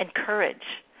and courage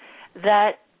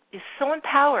that is so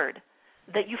empowered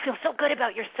that you feel so good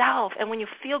about yourself. And when you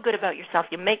feel good about yourself,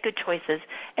 you make good choices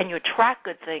and you attract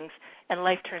good things, and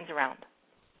life turns around.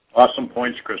 Awesome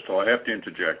points, Crystal. I have to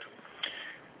interject.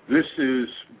 This is,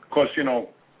 of course,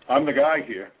 I'm the guy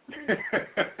here.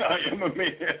 I am a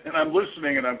man, and I'm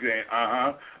listening, and I'm saying,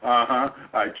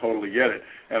 I totally get it.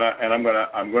 And I'm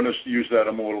gonna use that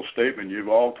immortal statement. You've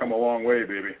all come a long way,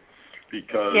 baby,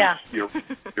 because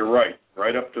you're right.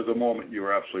 Right up to the moment, you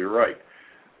were absolutely right.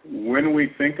 When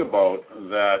we think about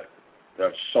that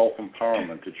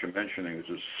self-empowerment that you're mentioning, which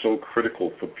is so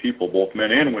critical for people, both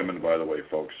men and women, by the way,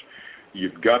 folks,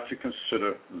 you've got to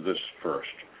consider this first.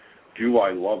 Do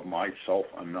I love myself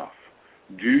enough?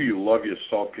 Do you love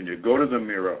yourself? Can you go to the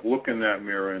mirror, look in that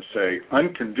mirror, and say,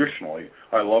 unconditionally,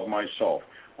 I love myself.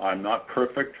 I'm not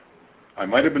perfect. I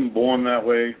might have been born that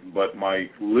way, but my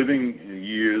living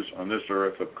years on this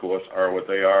earth, of course, are what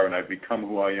they are, and I've become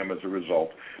who I am as a result.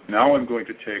 Now I'm going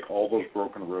to take all those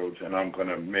broken roads, and I'm going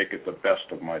to make it the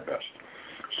best of my best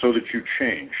so that you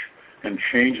change. And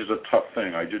change is a tough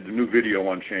thing. I did a new video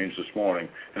on change this morning,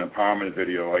 an empowerment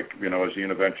video. As the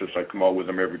interventionist, I come out with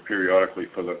them periodically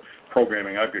for the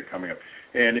programming I've got coming up.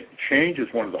 And change is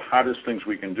one of the hardest things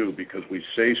we can do because we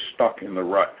stay stuck in the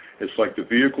rut. It's like the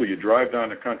vehicle, you drive down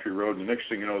the country road, and the next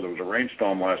thing you know, there was a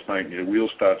rainstorm last night, and your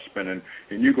wheels start spinning,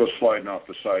 and you go sliding off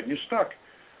the side, and you're stuck.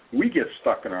 We get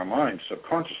stuck in our minds.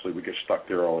 Subconsciously, we get stuck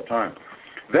there all the time.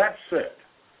 That said,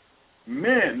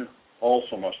 men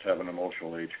also must have an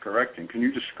emotional age, correct? And can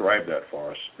you describe that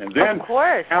for us? And then, of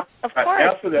course.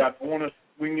 After that, I want to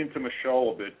swing into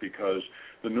Michelle a bit because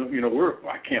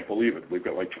I can't believe it. We've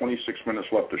got like 26 minutes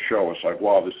left to show. It's like,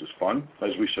 wow, this is fun. As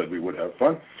we said, we would have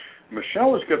fun.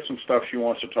 Michelle has got some stuff she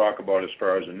wants to talk about as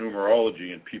far as the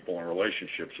numerology and people and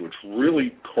relationships, which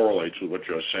really correlates with what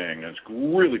you're saying, and it's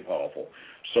really powerful.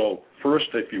 So first,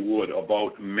 if you would,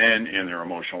 about men and their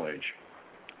emotional age.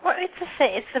 Well, it's the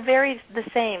same. It's the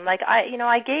same. Like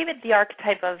I gave it the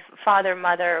archetype of father,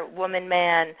 mother, woman,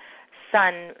 man,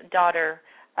 son, daughter,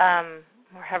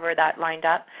 however that lined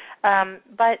up.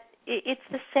 But it's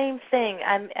the same thing.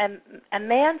 A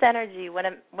man's energy, when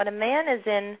a man is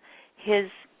in his,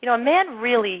 a man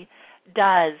really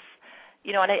does,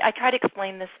 and I try to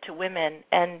explain this to women,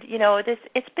 and,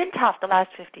 it's been tough the last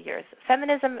 50 years.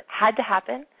 Feminism had to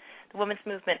happen. The women's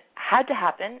movement had to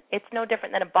happen. It's no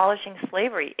different than abolishing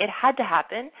slavery. It had to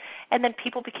happen. And then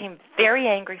people became very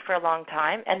angry for a long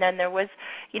time. And then there was,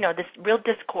 this real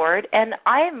discord. And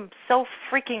I am so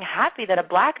freaking happy that a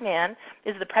black man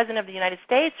is the president of the United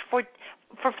States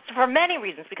for many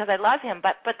reasons, because I love him,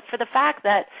 but for the fact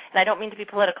that, and I don't mean to be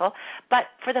political,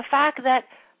 but for the fact that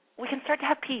we can start to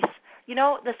have peace.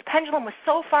 This pendulum was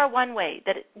so far one way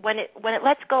that when it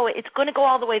lets go, it's going to go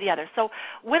all the way the other. So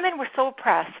women were so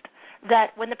oppressed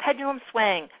that when the pendulum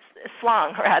swung,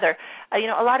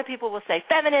 a lot of people will say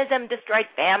feminism destroyed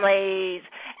families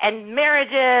and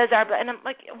marriages are, and I'm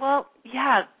like, well,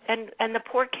 yeah, and the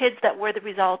poor kids that were the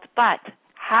result, but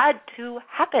had to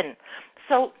happen.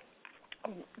 So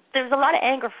there's a lot of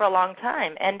anger for a long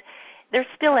time, and there's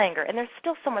still anger, and there's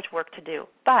still so much work to do.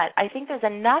 But I think there's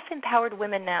enough empowered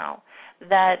women now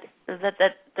that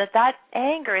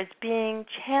anger is being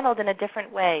channeled in a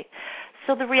different way.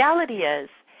 So the reality is,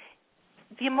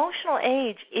 the emotional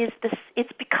age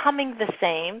it's becoming the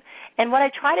same. And what I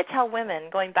try to tell women,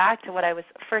 going back to what I was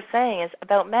first saying, is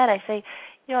about men. I say,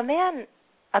 a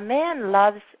man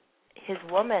loves his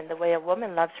woman the way a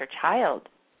woman loves her child.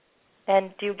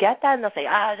 And do you get that? And they'll say,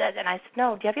 and I said,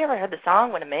 no. Have you ever heard the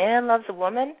song, When a Man Loves a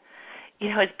Woman?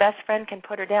 His best friend can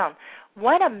put her down.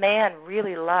 When a man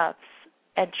really loves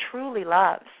and truly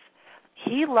loves,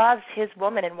 he loves his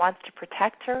woman and wants to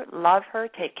protect her, love her,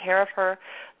 take care of her,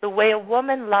 the way a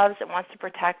woman loves and wants to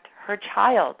protect her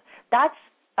child. That's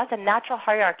a natural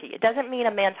hierarchy. It doesn't mean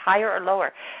a man's higher or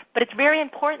lower, but it's very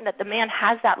important that the man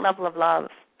has that level of love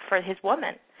for his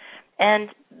woman. And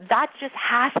that just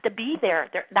has to be there.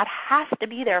 That has to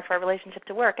be there for a relationship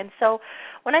to work. And so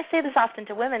when I say this often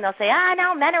to women, they'll say,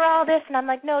 no, men are all this. And I'm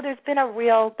like, no, there's been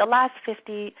the last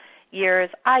 50 years,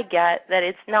 I get that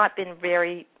it's not been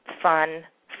very fun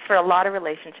for a lot of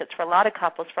relationships, for a lot of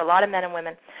couples, for a lot of men and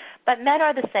women. But men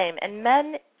are the same. And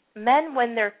men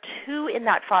when they're too in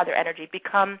that father energy,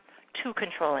 become too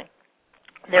controlling.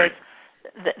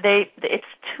 It's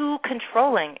too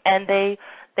controlling, and they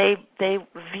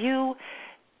view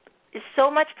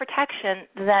so much protection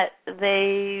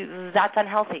that's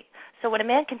unhealthy. So when a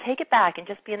man can take it back and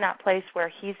just be in that place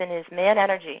where he's in his man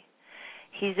energy,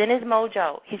 he's in his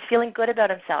mojo, he's feeling good about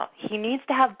himself, he needs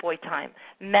to have boy time,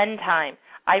 men time.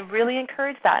 I really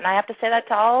encourage that, and I have to say that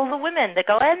to all the women that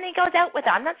go, and he goes out with it.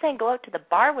 I'm not saying go out to the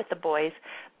bar with the boys,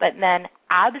 but men,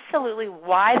 absolutely,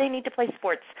 why they need to play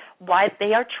sports, why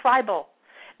they are tribal.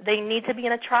 They need to be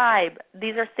in a tribe.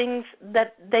 These are things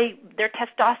that their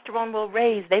testosterone will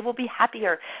raise. They will be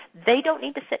happier. They don't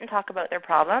need to sit and talk about their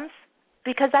problems,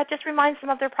 because that just reminds them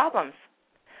of their problems.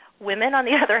 Women, on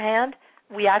the other hand,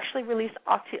 we actually release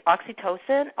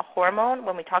oxytocin, a hormone,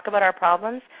 when we talk about our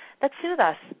problems that soothe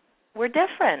us. We're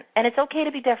different, and it's okay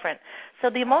to be different. So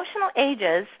the emotional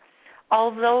ages,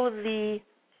 although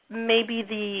maybe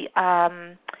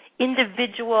the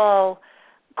individual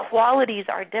qualities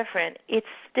are different,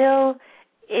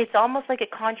 it's almost like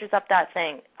it conjures up that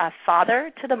thing, a father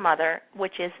to the mother,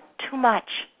 which is too much.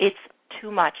 It's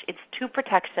too much. It's too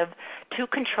protective, too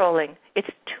controlling. It's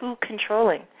too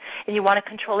controlling, and you want to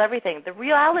control everything. The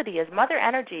reality is, mother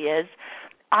energy is,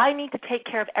 I need to take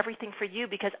care of everything for you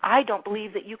because I don't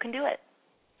believe that you can do it.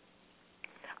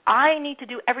 I need to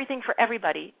do everything for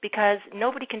everybody because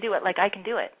nobody can do it like I can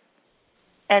do it.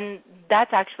 And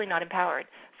that's actually not empowered.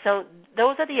 So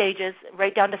those are the ages,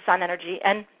 right down to sun energy.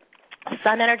 And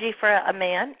sun energy for a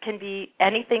man can be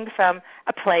anything from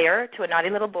a player to a naughty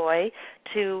little boy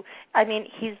to,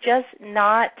 he's just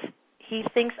not, he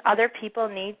thinks other people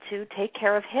need to take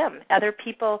care of him. Other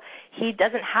people, he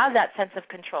doesn't have that sense of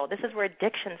control. This is where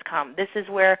addictions come. This is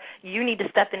where you need to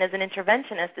step in as an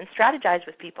interventionist and strategize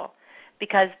with people,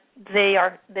 because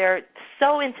they're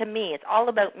so into me. It's all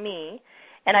about me,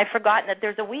 and I've forgotten that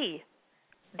there's a we.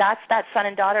 That's that son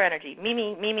and daughter energy. Me,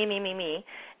 me, me, me, me, me, me.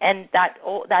 And that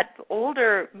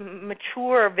older,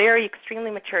 mature, very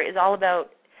extremely mature is all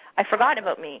about, I've forgotten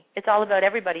about me. It's all about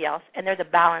everybody else, and there's a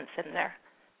balance in there.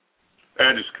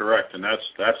 That is correct, and that's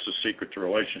the secret to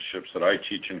relationships that I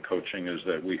teach in coaching, is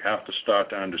that we have to start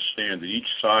to understand that each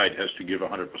side has to give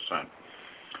 100%.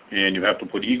 And you have to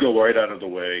put ego right out of the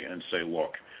way and say,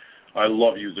 look, I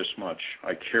love you this much.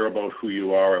 I care about who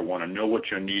you are. I want to know what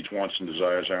your needs, wants, and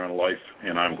desires are in life,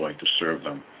 and I'm going to serve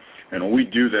them. And when we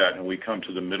do that and we come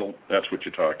to the middle, that's what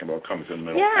you're talking about, coming to the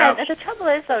middle. Yeah, the trouble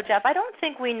is, though, Jeff, I don't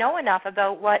think we know enough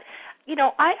about what,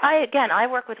 I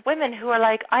work with women who are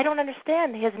like, I don't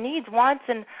understand his needs, wants,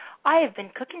 and I have been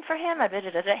cooking for him.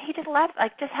 He just left. I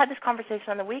just had this conversation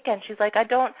on the weekend. She's like, I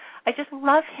just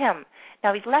love him.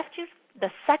 Now, he's left you the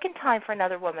second time for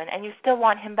another woman, and you still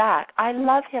want him back. I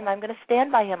love him. I'm going to stand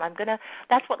by him.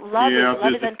 That's what love is.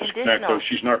 Love is unconditional.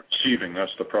 She's not receiving.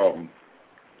 That's the problem.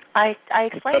 I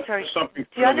explained to her, do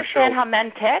you understand how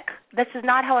men tick? This is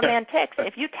not how a man ticks.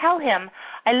 If you tell him,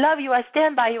 I love you, I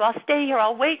stand by you, I'll stay here,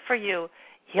 I'll wait for you,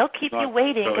 he'll keep you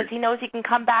waiting because he knows he can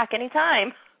come back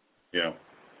anytime. Yeah.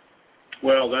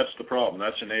 Well, that's the problem.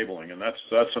 That's enabling, and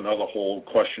that's another whole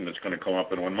question that's going to come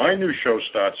up. And when my new show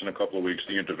starts in a couple of weeks,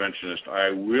 The Interventionist,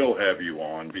 I will have you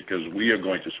on because we are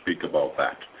going to speak about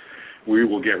that. We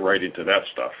will get right into that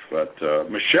stuff. But,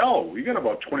 Michelle, we got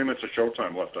about 20 minutes of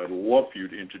showtime left. I'd love for you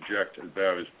to interject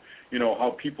about,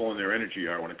 how people and their energy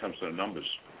are when it comes to the numbers.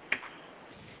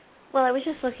 Well, I was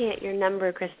just looking at your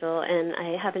number, Crystal, and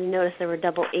I happened to notice there were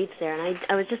double 8s there. And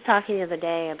I was just talking the other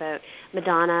day about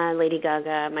Madonna, Lady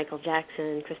Gaga, Michael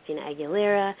Jackson, Christina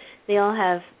Aguilera. They all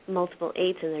have multiple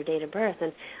 8s in their date of birth.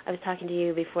 And I was talking to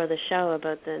you before the show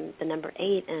about the number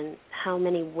 8 and how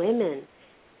many women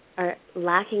are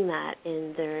lacking that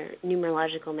in their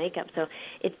numerological makeup. So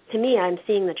to me, I'm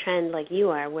seeing the trend like you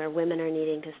are, where women are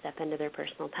needing to step into their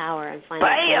personal power and find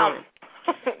out.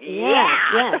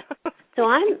 Yeah. So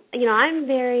I'm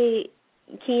very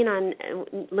keen on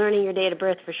learning your date of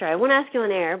birth for sure. I won't ask you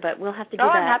on air, but we'll have to do that.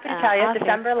 I'm happy to tell you.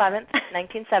 December 11th,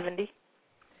 1970.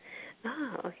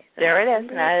 Oh, okay. So there it is.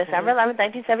 December 11th,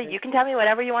 1970. You can tell me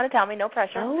whatever you want to tell me. No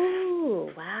pressure. Oh,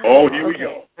 wow. Oh, here we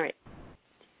go. All right.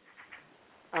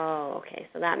 Oh, okay,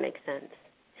 so that makes sense.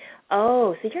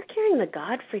 Oh, so you're carrying the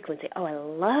God frequency. Oh, I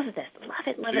love this.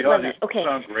 Love it. Okay.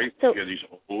 Sounds great. So, these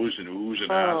oohs and ahs.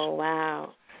 Oh,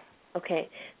 wow. Okay.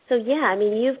 So, yeah, I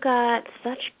mean, you've got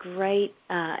such great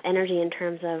energy in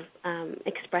terms of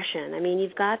expression. I mean,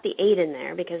 you've got the 8 in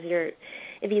there because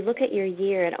if you look at your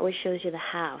year, it always shows you the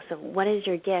how. So what is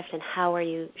your gift and how are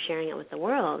you sharing it with the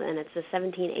world? And it's the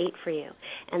 17-8 for you.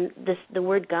 And the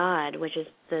word God, which is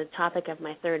the topic of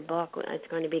my third book, it's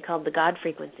going to be called The God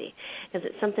Frequency, because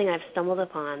it's something I've stumbled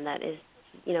upon that is,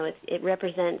 it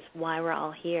represents why we're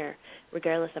all here,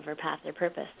 regardless of our path or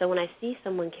purpose. So when I see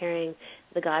someone carrying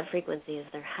the God frequency as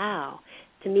their how,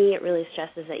 to me it really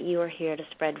stresses that you are here to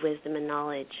spread wisdom and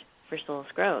knowledge for soul's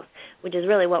growth, which is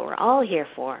really what we're all here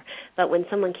for. But when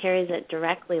someone carries it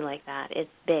directly like that, it's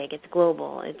big, it's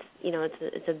global,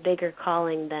 it's a bigger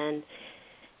calling than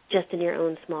just in your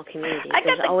own small community. I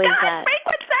got the always God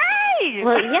frequency.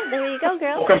 Well, yeah, there you go,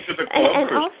 girl. Welcome to the club,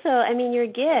 and also, I mean, your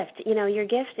gift,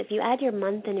 if you add your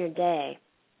month and your day,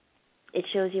 it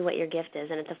shows you what your gift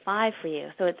is, and it's a 5 for you.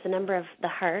 So it's the number of the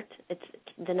heart, it's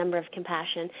the number of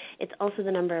compassion, it's also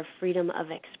the number of freedom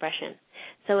of expression.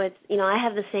 So it's, I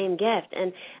have the same gift,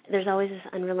 and there's always this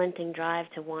unrelenting drive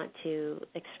to want to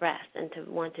express and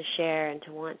to want to share and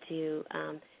to want to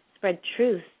spread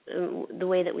truth the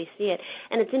way that we see it.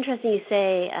 And it's interesting you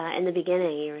say in the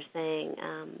beginning, you were saying,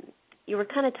 you were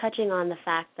kind of touching on the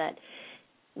fact that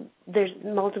there's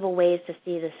multiple ways to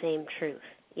see the same truth.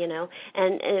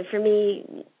 And for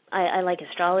me, I like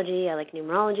astrology, I like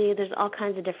numerology. There's all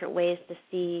kinds of different ways to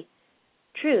see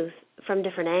truth from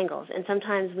different angles, and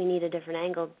sometimes we need a different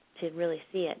angle to really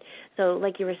see it. So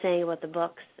like you were saying about the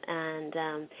books, and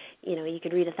you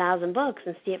could read 1,000 books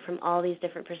and see it from all these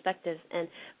different perspectives, and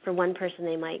for one person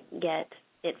they might get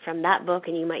it from that book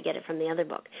and you might get it from the other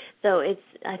book. So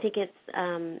I think it's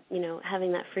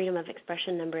having that freedom of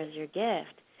expression number as your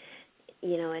gift.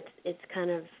 It's kind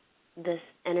of this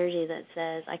energy that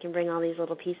says I can bring all these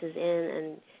little pieces in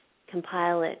and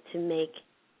compile it to make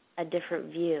a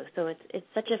different view. So it's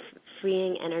such a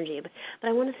freeing energy. But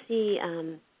I want to see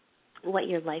what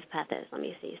your life path is. Let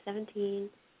me see. 17, 19,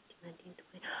 20.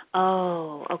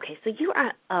 Oh, okay. So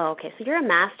you're a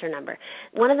master number.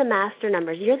 One of the master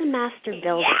numbers. You're the master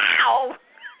builder. Yow!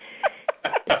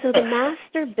 So the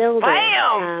master builder.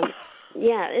 Bam!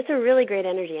 Yeah, it's a really great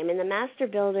energy. I mean, the master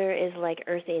builder is like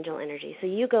earth angel energy. So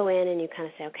you go in and you kind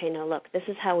of say, okay, no, look, this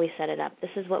is how we set it up. This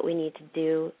is what we need to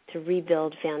do to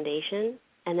rebuild foundation.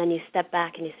 And then you step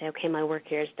back and you say, okay, my work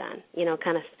here is done.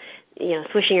 Kind of,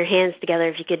 swishing your hands together,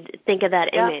 if you could think of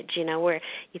that image, where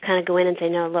you kind of go in and say,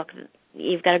 no, look,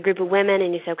 you've got a group of women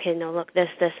and you say, okay, no, look, this,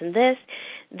 and this.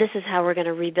 This is how we're going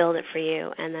to rebuild it for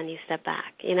you. And then you step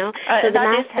back, So the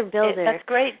master builder. That's a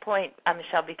great point,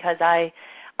 Michelle, because I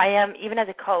I am, even as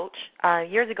a coach,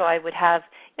 years ago I would have,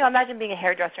 imagine being a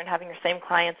hairdresser and having your same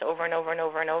clients over and over and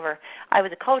over and over. I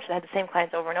was a coach that had the same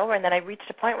clients over and over, and then I reached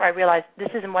a point where I realized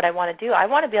this isn't what I want to do. I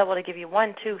want to be able to give you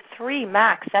 1, 2, 3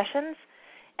 max sessions,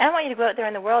 and I want you to go out there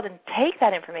in the world and take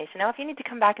that information. Now, if you need to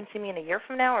come back and see me in a year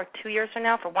from now or 2 years from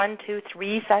now for 1, 2,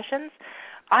 3 sessions,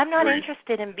 I'm not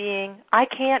interested in I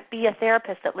can't be a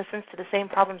therapist that listens to the same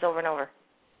problems over and over.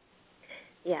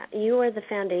 Yeah, you are the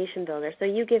foundation builder. So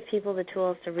you give people the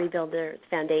tools to rebuild their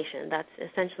foundation. That's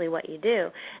essentially what you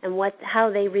do. And how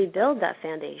they rebuild that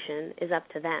foundation is up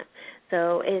to them.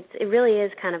 So it really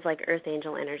is kind of like earth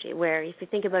angel energy, where if you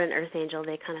think about an earth angel,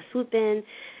 they kind of swoop in,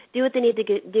 do what they need to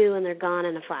do, and they're gone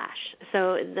in a flash.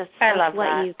 So that's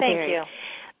what you carry. Thank you.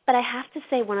 But I have to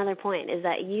say one other point is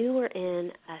that you were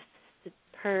in a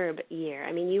superb year.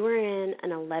 I mean, you were in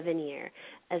an 11 year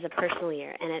as a personal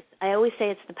year, and I always say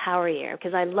it's the power year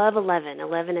because I love 11.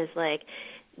 11 is like,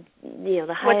 the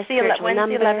highest spiritual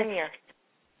number. When's the 11 year?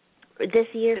 This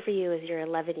year for you is your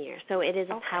 11 year, so it is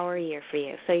a power year for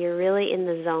you. So you're really in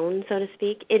the zone, so to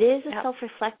speak. It is a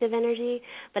self-reflective energy,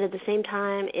 but at the same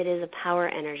time, it is a power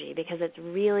energy because it's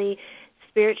really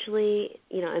spiritually,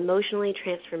 emotionally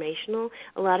transformational.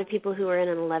 A lot of people who are in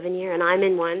an 11 year, and I'm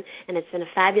in one, and it's been a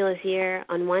fabulous year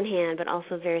on one hand, but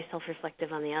also very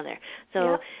self-reflective on the other.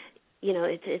 So,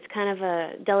 it's kind of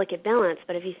a delicate balance,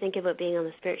 but if you think about being on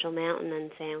the spiritual mountain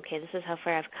and saying, okay, this is how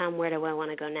far I've come, where do I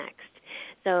want to go next?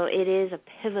 So it is a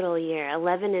pivotal year.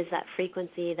 11 is that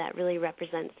frequency that really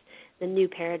represents the new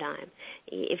paradigm.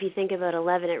 If you think about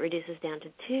 11, it reduces down to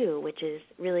 2, which is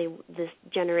really this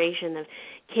generation of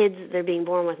kids, they're being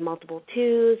born with multiple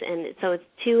 2s, and so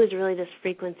 2 is really this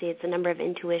frequency. It's a number of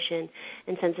intuition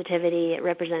and sensitivity. It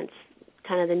represents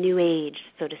kind of the new age,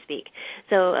 so to speak.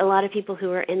 So a lot of people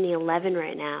who are in the 11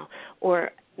 right now,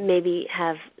 or maybe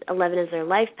have 11 as their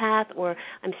life path, or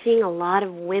I'm seeing a lot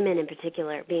of women in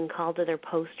particular being called to their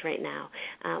post right now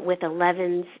with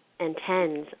 11s and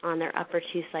 10s on their upper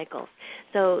 2 cycles.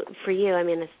 So for you, I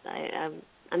mean,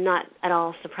 I'm not at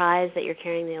all surprised that you're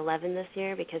carrying the 11 this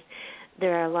year because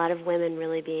there are a lot of women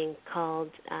really being called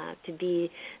to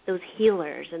be those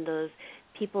healers and those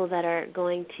people that are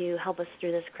going to help us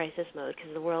through this crisis mode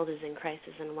because the world is in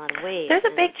crisis in a lot of ways. There's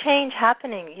a big change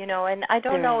happening, and I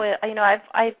don't know,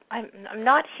 I'm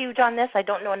not huge on this. I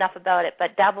don't know enough about it,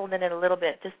 but dabbled in it a little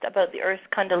bit, just about the Earth's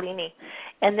Kundalini.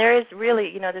 And there is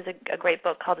really, there's a great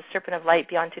book called The Serpent of Light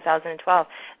Beyond 2012.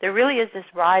 There really is this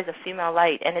rise of female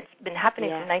light, and it's been happening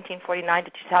from 1949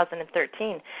 to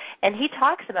 2013. And he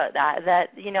talks about that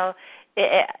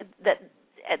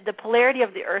the polarity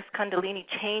of the Earth's Kundalini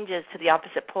changes to the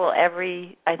opposite pole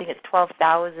every, I think it's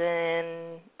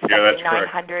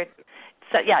 12,900.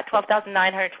 So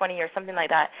 12,920 or something like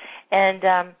that. And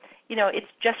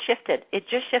it's just shifted. It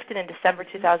just shifted in December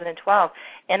 2012.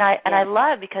 And I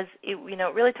love because it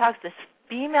really talks this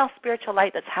female spiritual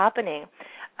light that's happening.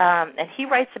 And he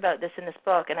writes about this in this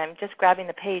book, and I'm just grabbing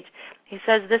the page. He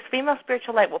says, this female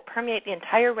spiritual light will permeate the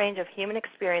entire range of human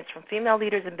experience from female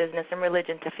leaders in business and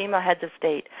religion to female heads of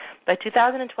state. By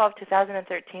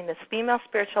 2012-2013, this female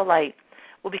spiritual light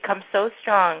will become so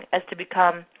strong as to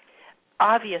become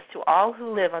obvious to all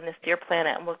who live on this dear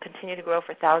planet and will continue to grow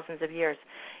for thousands of years.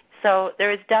 So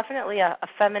there is definitely a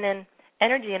feminine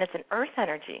energy, and it's an earth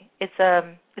energy. It's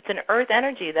an earth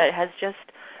energy that has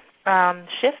just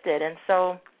shifted, and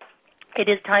so it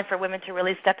is time for women to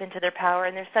really step into their power,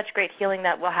 and there's such great healing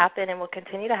that will happen and will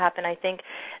continue to happen. I think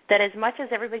that as much as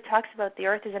everybody talks about the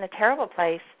earth is in a terrible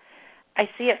place, I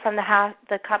see it from the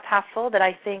cup half full, that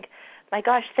I think, my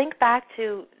gosh, think back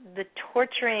to the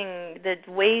torturing, the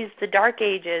ways, the dark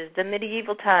ages, the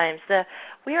medieval times.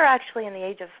 We are actually in the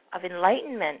age of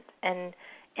enlightenment and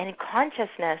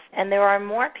consciousness, and there are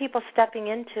more people stepping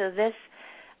into this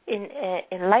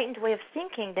enlightened way of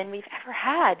thinking than we've ever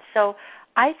had. So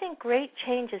I think great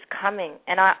change is coming,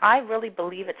 and I really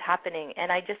believe it's happening.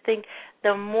 And I just think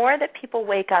the more that people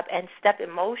wake up and step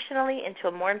emotionally into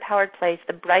a more empowered place,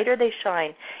 the brighter they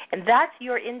shine. And that's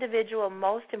your individual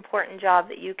most important job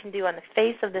that you can do on the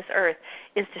face of this earth,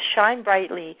 is to shine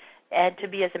brightly and to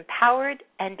be as empowered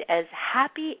and as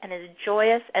happy and as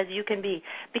joyous as you can be,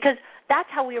 because that's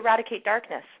how we eradicate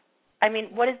darkness. I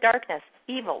mean, what is darkness?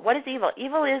 Evil. What is evil?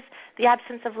 Evil is the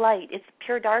absence of light. It's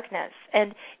pure darkness.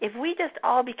 And if we just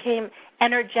all became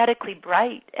energetically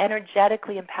bright,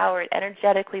 energetically empowered,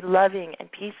 energetically loving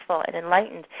and peaceful and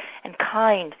enlightened and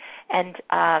kind and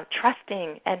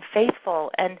trusting and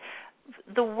faithful, and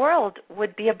the world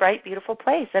would be a bright, beautiful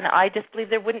place. And I just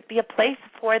believe there wouldn't be a place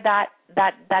for that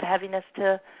heaviness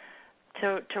to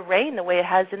reign the way it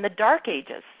has in the dark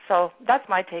ages. So that's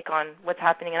my take on what's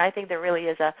happening, and I think there really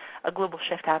is a global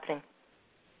shift happening.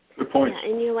 Good point. Yeah,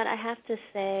 and you know what? I have to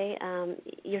say,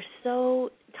 you're so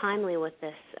timely with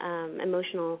this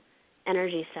emotional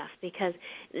energy stuff, because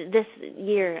this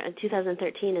year,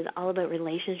 2013, is all about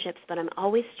relationships, but I'm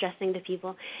always stressing to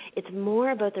people it's more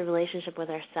about the relationship with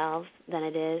ourselves than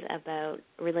it is about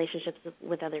relationships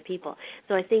with other people.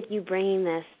 So I think you bringing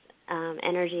this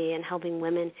energy and helping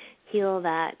women heal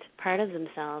that part of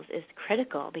themselves is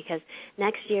critical, because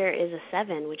next year is a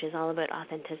 7, which is all about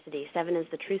authenticity. 7 is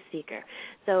the truth seeker.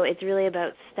 So it's really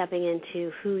about stepping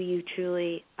into who you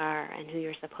truly are and who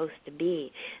you're supposed to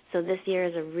be. So this year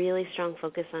is a really strong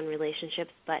focus on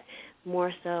relationships, but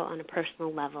more so on a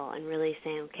personal level, and really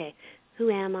saying, okay, who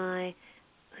am I?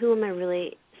 Who am I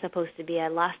really supposed to be? I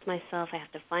lost myself. I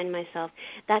have to find myself.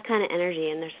 That kind of energy,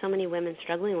 and there's so many women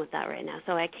struggling with that right now.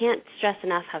 So I can't stress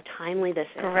enough how timely this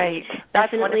is. Great.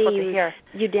 That's wonderful to hear.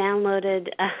 You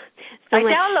downloaded I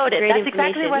downloaded. That's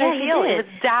exactly what I feel. It was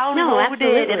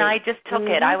downloaded, and I just took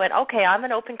it. I went, okay, I'm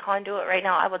an open conduit right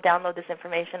now. I will download this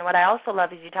information. What I also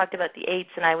love is you talked about the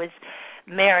 8s, and I was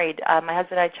married. My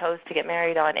husband and I chose to get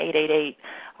married on 8/8/8,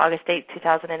 August 8,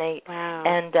 2008. Wow.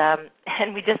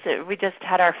 And we just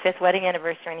had our 5th wedding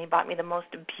anniversary, and he bought me the most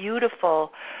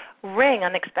beautiful ring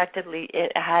unexpectedly.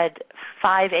 It had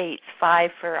 5 8s, 5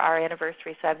 for our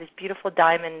anniversary. So I have this beautiful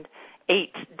diamond,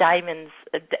 8 diamonds,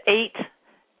 5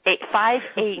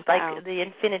 8, wow. like the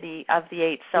infinity of the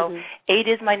 8. So 8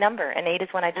 is my number, and 8 is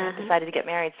when I decided to get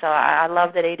married. So I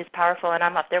love that 8 is powerful, and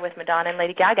I'm up there with Madonna and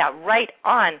Lady Gaga. Right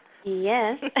on.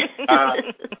 Yes.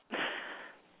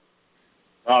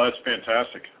 Oh, that's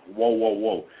fantastic.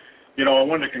 Whoa. You know, I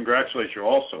wanted to congratulate you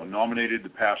also. Nominated the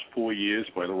past 4 years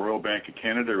by the Royal Bank of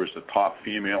Canada as the top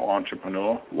female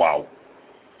entrepreneur. Wow.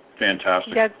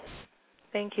 Fantastic. Yeah.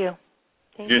 Thank you.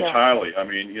 Entirely. I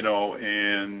mean, you know,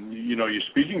 and, you know, your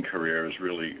speaking career is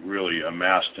really, really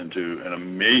amassed into an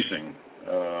amazing,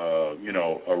 you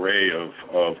know, array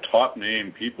of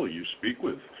top-name people you speak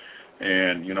with.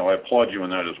 And, you know, I applaud you on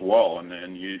that as well.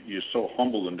 And you're so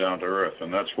humble and down to earth,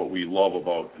 and that's what we love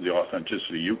about the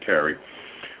authenticity you carry.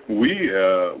 We,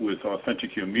 with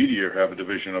Authentic You Media, have a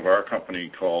division of our company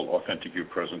called Authentic You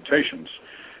Presentations.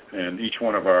 And each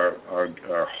one of our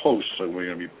hosts, we're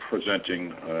going to be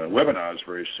presenting webinars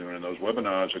very soon, and those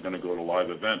webinars are going to go to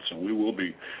live events. And we're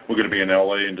going to be in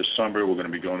LA in December. We're going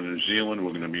to be going to New Zealand.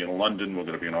 We're going to be in London. We're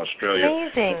going to be in Australia.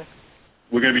 Amazing.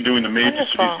 We're going to be doing the major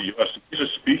Wonderful. cities of the U.S. These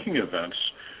are speaking events,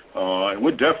 and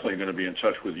we're definitely going to be in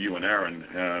touch with you and Aaron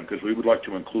because we would like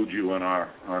to include you on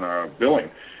our billing,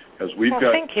 because we've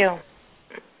got thank you.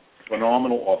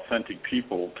 phenomenal, authentic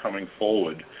people coming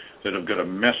forward that have got a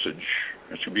message.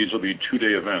 These will be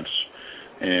 2-day events,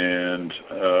 and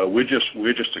we're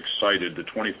just excited. The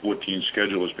 2014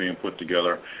 schedule is being put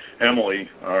together. Emily,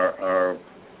 our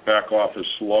back office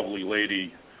lovely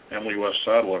lady, Emily West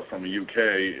Sadler from the UK,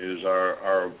 is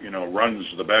our runs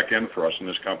the back end for us in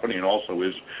this company, and also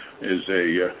is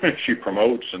she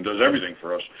promotes and does everything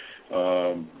for us.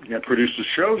 Produces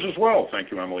shows as well.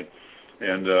 Thank you, Emily,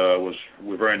 and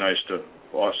we're very nice to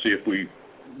see if we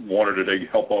wanted to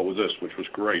help out with this, which was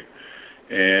great.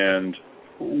 And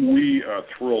we are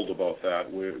thrilled about that.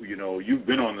 You've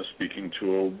been on the speaking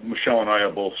tour. Michelle and I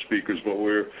are both speakers, but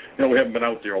we haven't been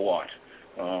out there a lot.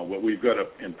 But we've got an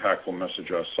impactful message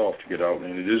ourselves to get out,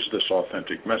 and it is this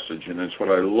authentic message, and it's what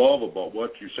I love about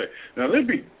what you say. Now, there'd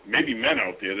be maybe men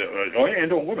out there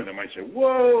and women that might say,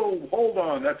 whoa, hold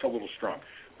on, that's a little strong.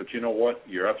 But you know what?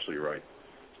 You're absolutely right,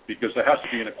 because there has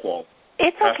to be an equality.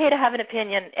 It's okay to have an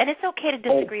opinion, and it's okay to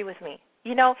disagree with me.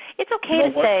 It's okay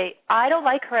to say, I don't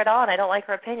like her at all, and I don't like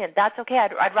her opinion. That's okay.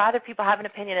 I'd rather people have an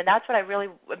opinion, and that's what I really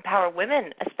empower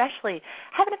women, especially.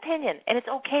 Have an opinion, and it's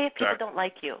okay if people don't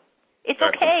like you. It's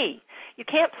okay. You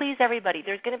can't please everybody.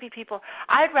 There's going to be people.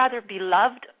 I'd rather be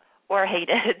loved or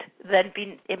hated than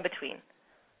be in between.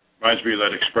 Reminds me of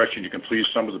that expression, you can please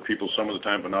some of the people some of the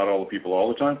time, but not all the people all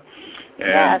the time. So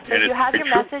you have your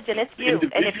message, and it's you.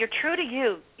 And if you're true to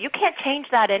you, you can't change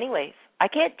that anyways. I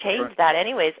can't change that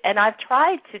anyways. And I've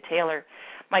tried to tailor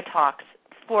my talks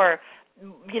for,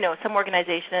 some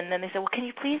organization, and then they say, well, can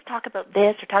you please talk about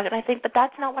this or talk about, and I think, but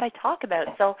that's not what I talk about.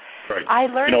 So I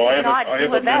learned to not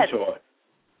do events.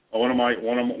 One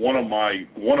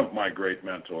of my great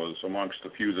mentors, amongst the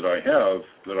few that I have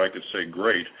that I could say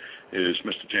great, is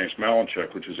Mr. James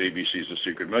Malinchuk, which is ABC's The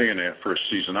Secret Millionaire, first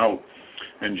season out.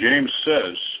 And James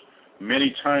says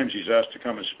many times he's asked to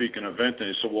come and speak an event, and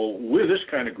he said, well, we're this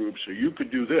kind of group, so you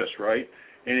could do this, right?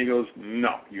 And he goes,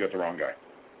 no, you got the wrong guy.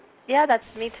 Yeah, that's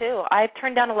me too. I've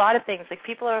turned down a lot of things. Like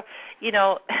people are,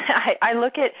 I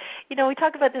look at, we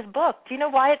talk about this book. Do you know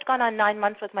why it's gone on 9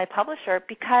 months with my publisher?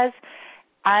 Because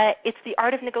it's the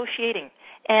art of negotiating.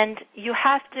 And you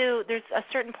have to, there's a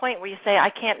certain point where you say, I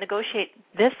can't negotiate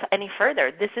this any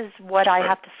further. This is what I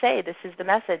have to say. This is the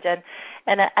message. And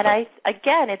I,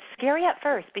 again, it's scary at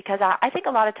first because I think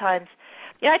a lot of times,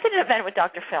 you know, I did an event with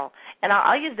Dr. Phil, and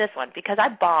I'll use this one because I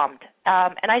bombed.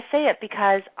 And I say it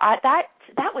because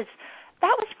that was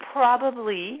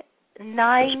probably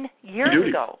 9 years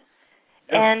ago.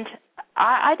 Yeah. And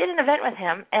I did an event with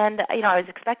him, and, you know, I was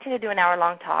expecting to do an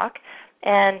hour-long talk.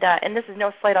 And this is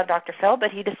no slight on Dr. Phil, but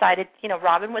he decided, you know,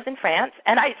 Robin was in France.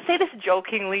 And I say this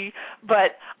jokingly,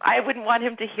 but I wouldn't want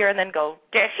him to hear and then go,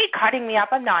 is she cutting me up?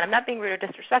 I'm not being rude or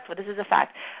disrespectful. This is a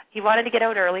fact. He wanted to get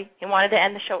out early. He wanted to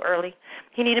end the show early.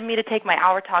 He needed me to take my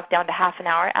hour talk down to half an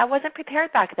hour. I wasn't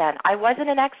prepared back then. I wasn't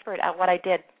an expert at what I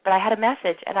did, but I had a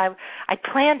message, and I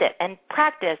planned it and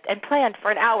practiced and planned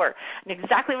for an hour. And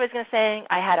exactly what I was going to say,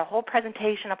 I had a whole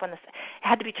presentation up on this. It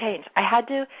had to be changed. I had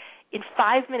to, in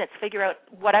 5 minutes, figure out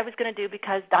what I was going to do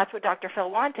because that's what Dr. Phil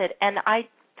wanted. And I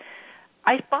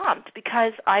bombed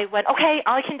because I went, okay,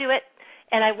 I can do it.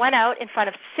 And I went out in front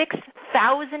of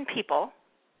 6,000 people.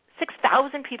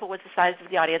 6,000 people was the size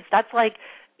of the audience. That's like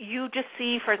you just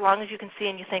see for as long as you can see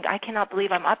and you think, I cannot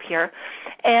believe I'm up here.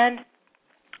 And,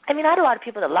 I mean, I had a lot of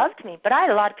people that loved me, but I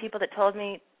had a lot of people that told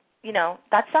me, you know,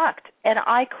 that sucked. And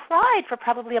I cried for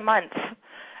probably a month.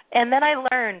 And then I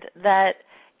learned that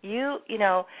you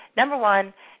know, number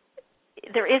one,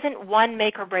 there isn't one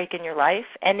make or break in your life.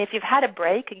 And if you've had a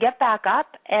break, get back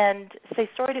up and say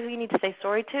sorry to who you need to say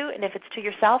sorry to. And if it's to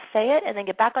yourself, say it, and then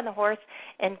get back on the horse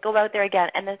and go out there again.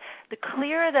 And the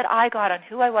clearer that I got on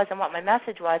who I was and what my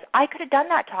message was, I could have done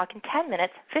that talk in 10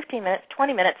 minutes, 15 minutes,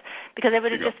 20 minutes, because I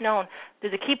would have just known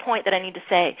there's a key point that I need to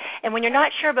say. And when you're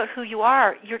not sure about who you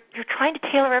are, you're trying to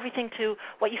tailor everything to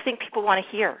what you think people want to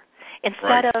hear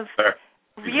instead of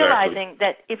realizing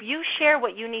that if you share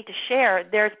what you need to share,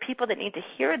 there's people that need to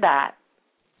hear that,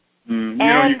 and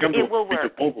it will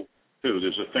work.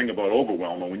 There's a thing about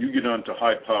overwhelm, and when you get onto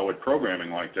high-powered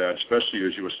programming like that, especially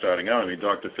as you were starting out, I mean,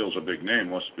 Dr. Phil's a big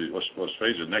name. Let's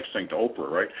face it, next thing to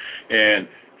Oprah, right? And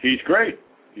he's great.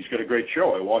 He's got a great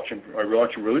show. I watch him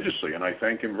religiously, and I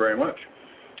thank him very much.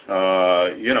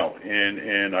 You know,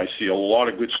 and I see a lot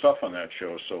of good stuff on that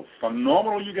show. So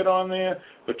phenomenal you get on there,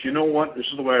 but you know what? This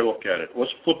is the way I look at it.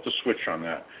 Let's flip the switch on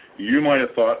that. You might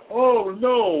have thought, oh,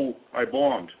 no, I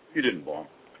bombed. You didn't bomb.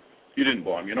 You didn't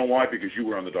bomb. You know why? Because you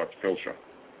were on the Dr. Phil show.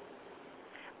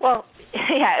 Well,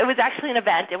 yeah, it was actually an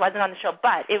event. It wasn't on the show,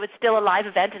 but it was still a live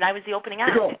event, and I was the opening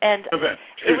act. And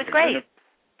it was great.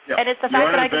 Yeah. And it's the fact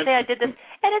that I can say I did this.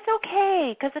 And it's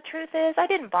okay, because the truth is I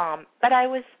didn't bomb, but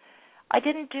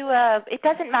it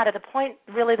doesn't matter. The point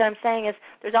really that I'm saying is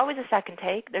there's always a second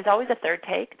take, there's always a third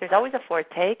take, there's always a fourth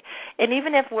take, and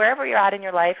even if wherever you're at in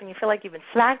your life and you feel like you've been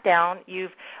slacked down,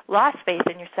 you've lost faith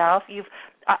in yourself,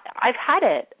 I've had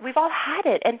it. We've all had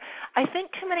it. And I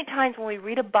think too many times when we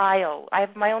read a bio, I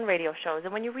have my own radio shows,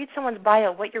 and when you read someone's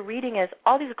bio, what you're reading is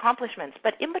all these accomplishments,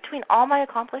 but in between all my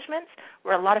accomplishments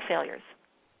were a lot of failures.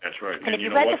 That's right. And if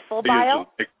you read the full bio,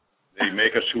 they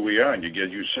make us who we are, and you get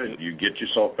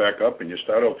yourself back up, and you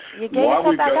start out. You get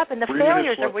yourself back up, and the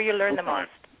failures are where you learn the most.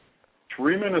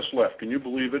 3 minutes left. Can you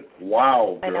believe it?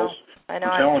 Wow, girls. I know.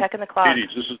 I'm checking the clock. Ladies,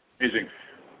 this is amazing.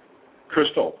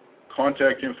 Crystal,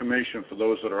 contact information for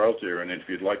those that are out there, and if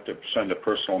you'd like to send a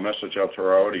personal message out to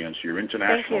our audience, you're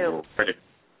international. Thank you.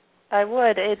 I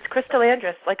would. It's Crystal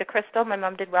Andrus, like a crystal. My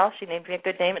mom did well. She named me a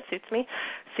good name. It suits me.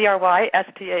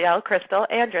 CRYSTAL, Crystal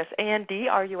Andrus,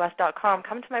 ANDRUS.com.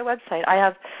 Come to my website. I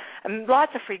have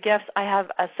lots of free gifts. I have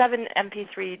a 7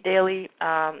 MP3 daily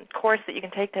course that you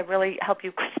can take to really help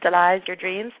you crystallize your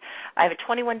dreams. I have a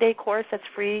 21-day course that's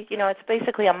free. You know, it's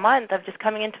basically a month of just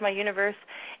coming into my universe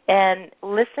and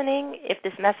listening. If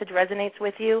this message resonates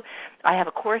with you, I have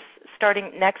a course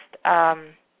starting next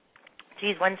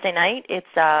Wednesday night. It's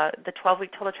the 12-week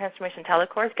Total Transformation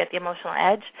Telecourse, Get the Emotional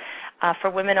Edge,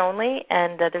 for women only,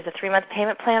 and there's a 3-month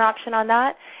payment plan option on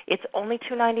that. It's only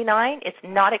 $299. It's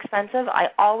not expensive. I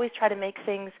always try to make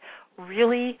things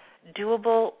really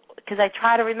doable because I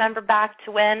try to remember back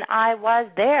to when I was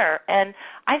there, and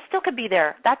I still could be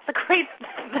there. That's the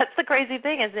crazy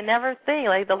thing is they never think,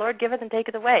 like the Lord giveth and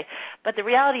taketh away. But the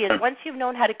reality is once you've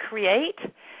known how to create,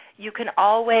 you can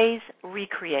always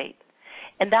recreate.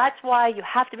 And that's why you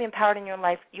have to be empowered in your own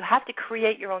life. You have to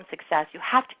create your own success. You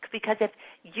have to, because if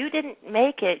you didn't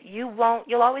make it,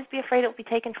 you'll always be afraid it will be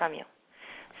taken from you.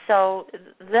 So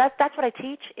that's what I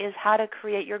teach is how to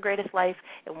create your greatest life.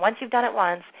 And once you've done it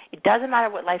once, it doesn't matter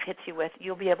what life hits you with.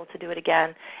 You'll be able to do it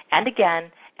again and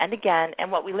again and again.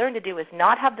 And what we learn to do is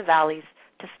not have the valleys,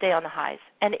 to stay on the highs.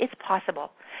 And it's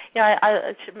possible. You know,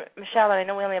 Michelle, and I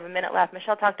know we only have a minute left,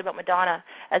 Michelle talked about Madonna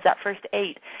as that first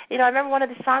 8. You know, I remember one of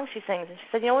the songs she sings, and she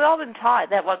said, you know, we've all been taught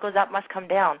that what goes up must come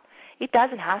down. It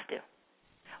doesn't have to.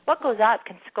 What goes up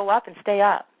can go up and stay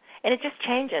up. And it just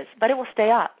changes, but it will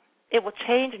stay up. It will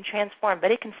change and transform,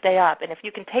 but it can stay up. And if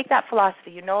you can take that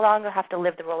philosophy, you no longer have to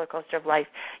live the roller coaster of life.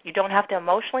 You don't have to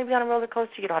emotionally be on a roller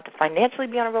coaster. You don't have to financially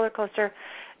be on a roller coaster.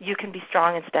 You can be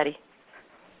strong and steady.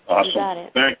 Awesome. You got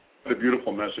it. Thank you for the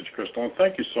beautiful message, Crystal. And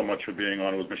thank you so much for being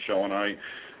on with Michelle and I.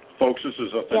 Folks, this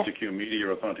is Authentic You Media,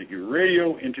 Authentic You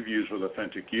Radio, Interviews with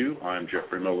Authentic You. I'm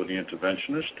Jeffrey Miller, the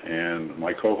interventionist, and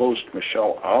my co-host,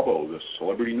 Michelle Albo, the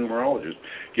celebrity numerologist.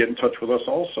 Get in touch with us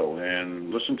also,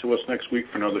 and listen to us next week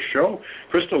for another show.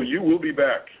 Crystal, you will be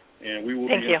back, and we will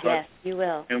be in touch. Yes, you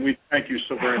will. And we thank you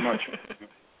so very much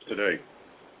today.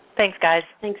 Thanks, guys.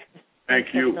 Thanks.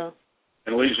 Thank you. Crystal.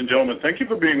 And ladies and gentlemen, thank you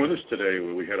for being with us today.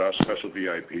 We had our special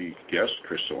VIP guest,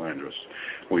 Crystal Andrus.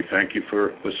 We thank you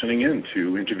for listening in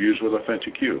to Interviews with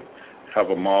Authentic You.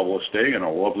 Have a marvelous day and a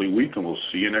lovely week, and we'll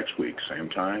see you next week. Same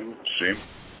time, same.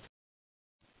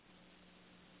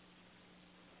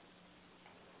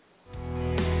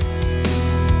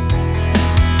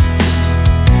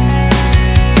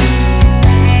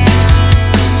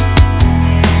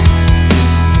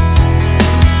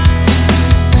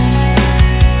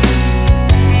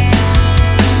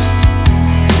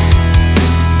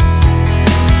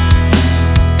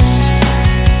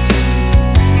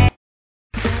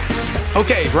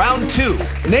 Okay, round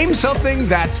 2. Name something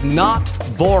that's not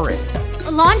boring. A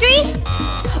laundry?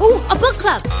 Ooh, a book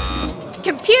club.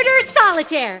 Computer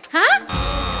solitaire, huh?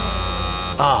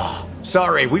 Ah,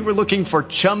 sorry, we were looking for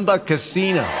Chumba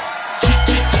Casino.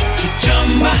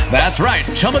 That's right,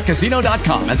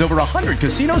 ChumbaCasino.com has over 100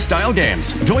 casino-style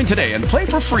games. Join today and play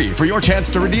for free for your chance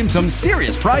to redeem some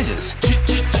serious prizes.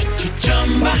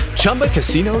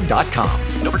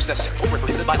 ChumbaCasino.com. No purchase necessary. Void where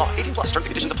prohibited by law. 18+ terms and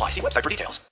conditions apply. See website for details.